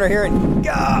turn the corner here and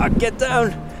get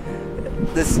down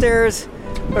the stairs.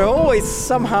 But I'm always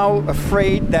somehow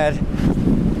afraid that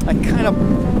I kind of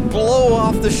blow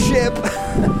off the ship.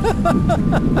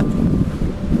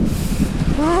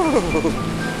 Oh,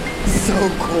 so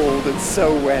cold and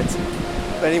so wet.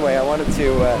 But anyway, I wanted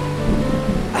to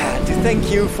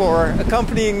thank you for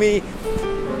accompanying me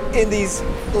in these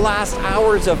last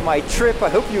hours of my trip. I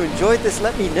hope you enjoyed this.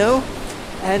 Let me know.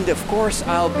 And of course,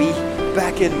 I'll be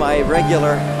back in my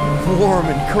regular warm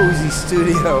and cozy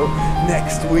studio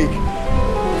next week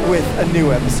with a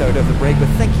new episode of The Break. But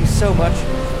thank you so much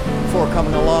for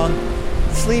coming along.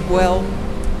 Sleep well,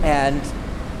 and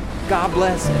God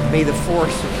bless, and may the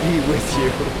Force be with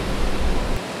you.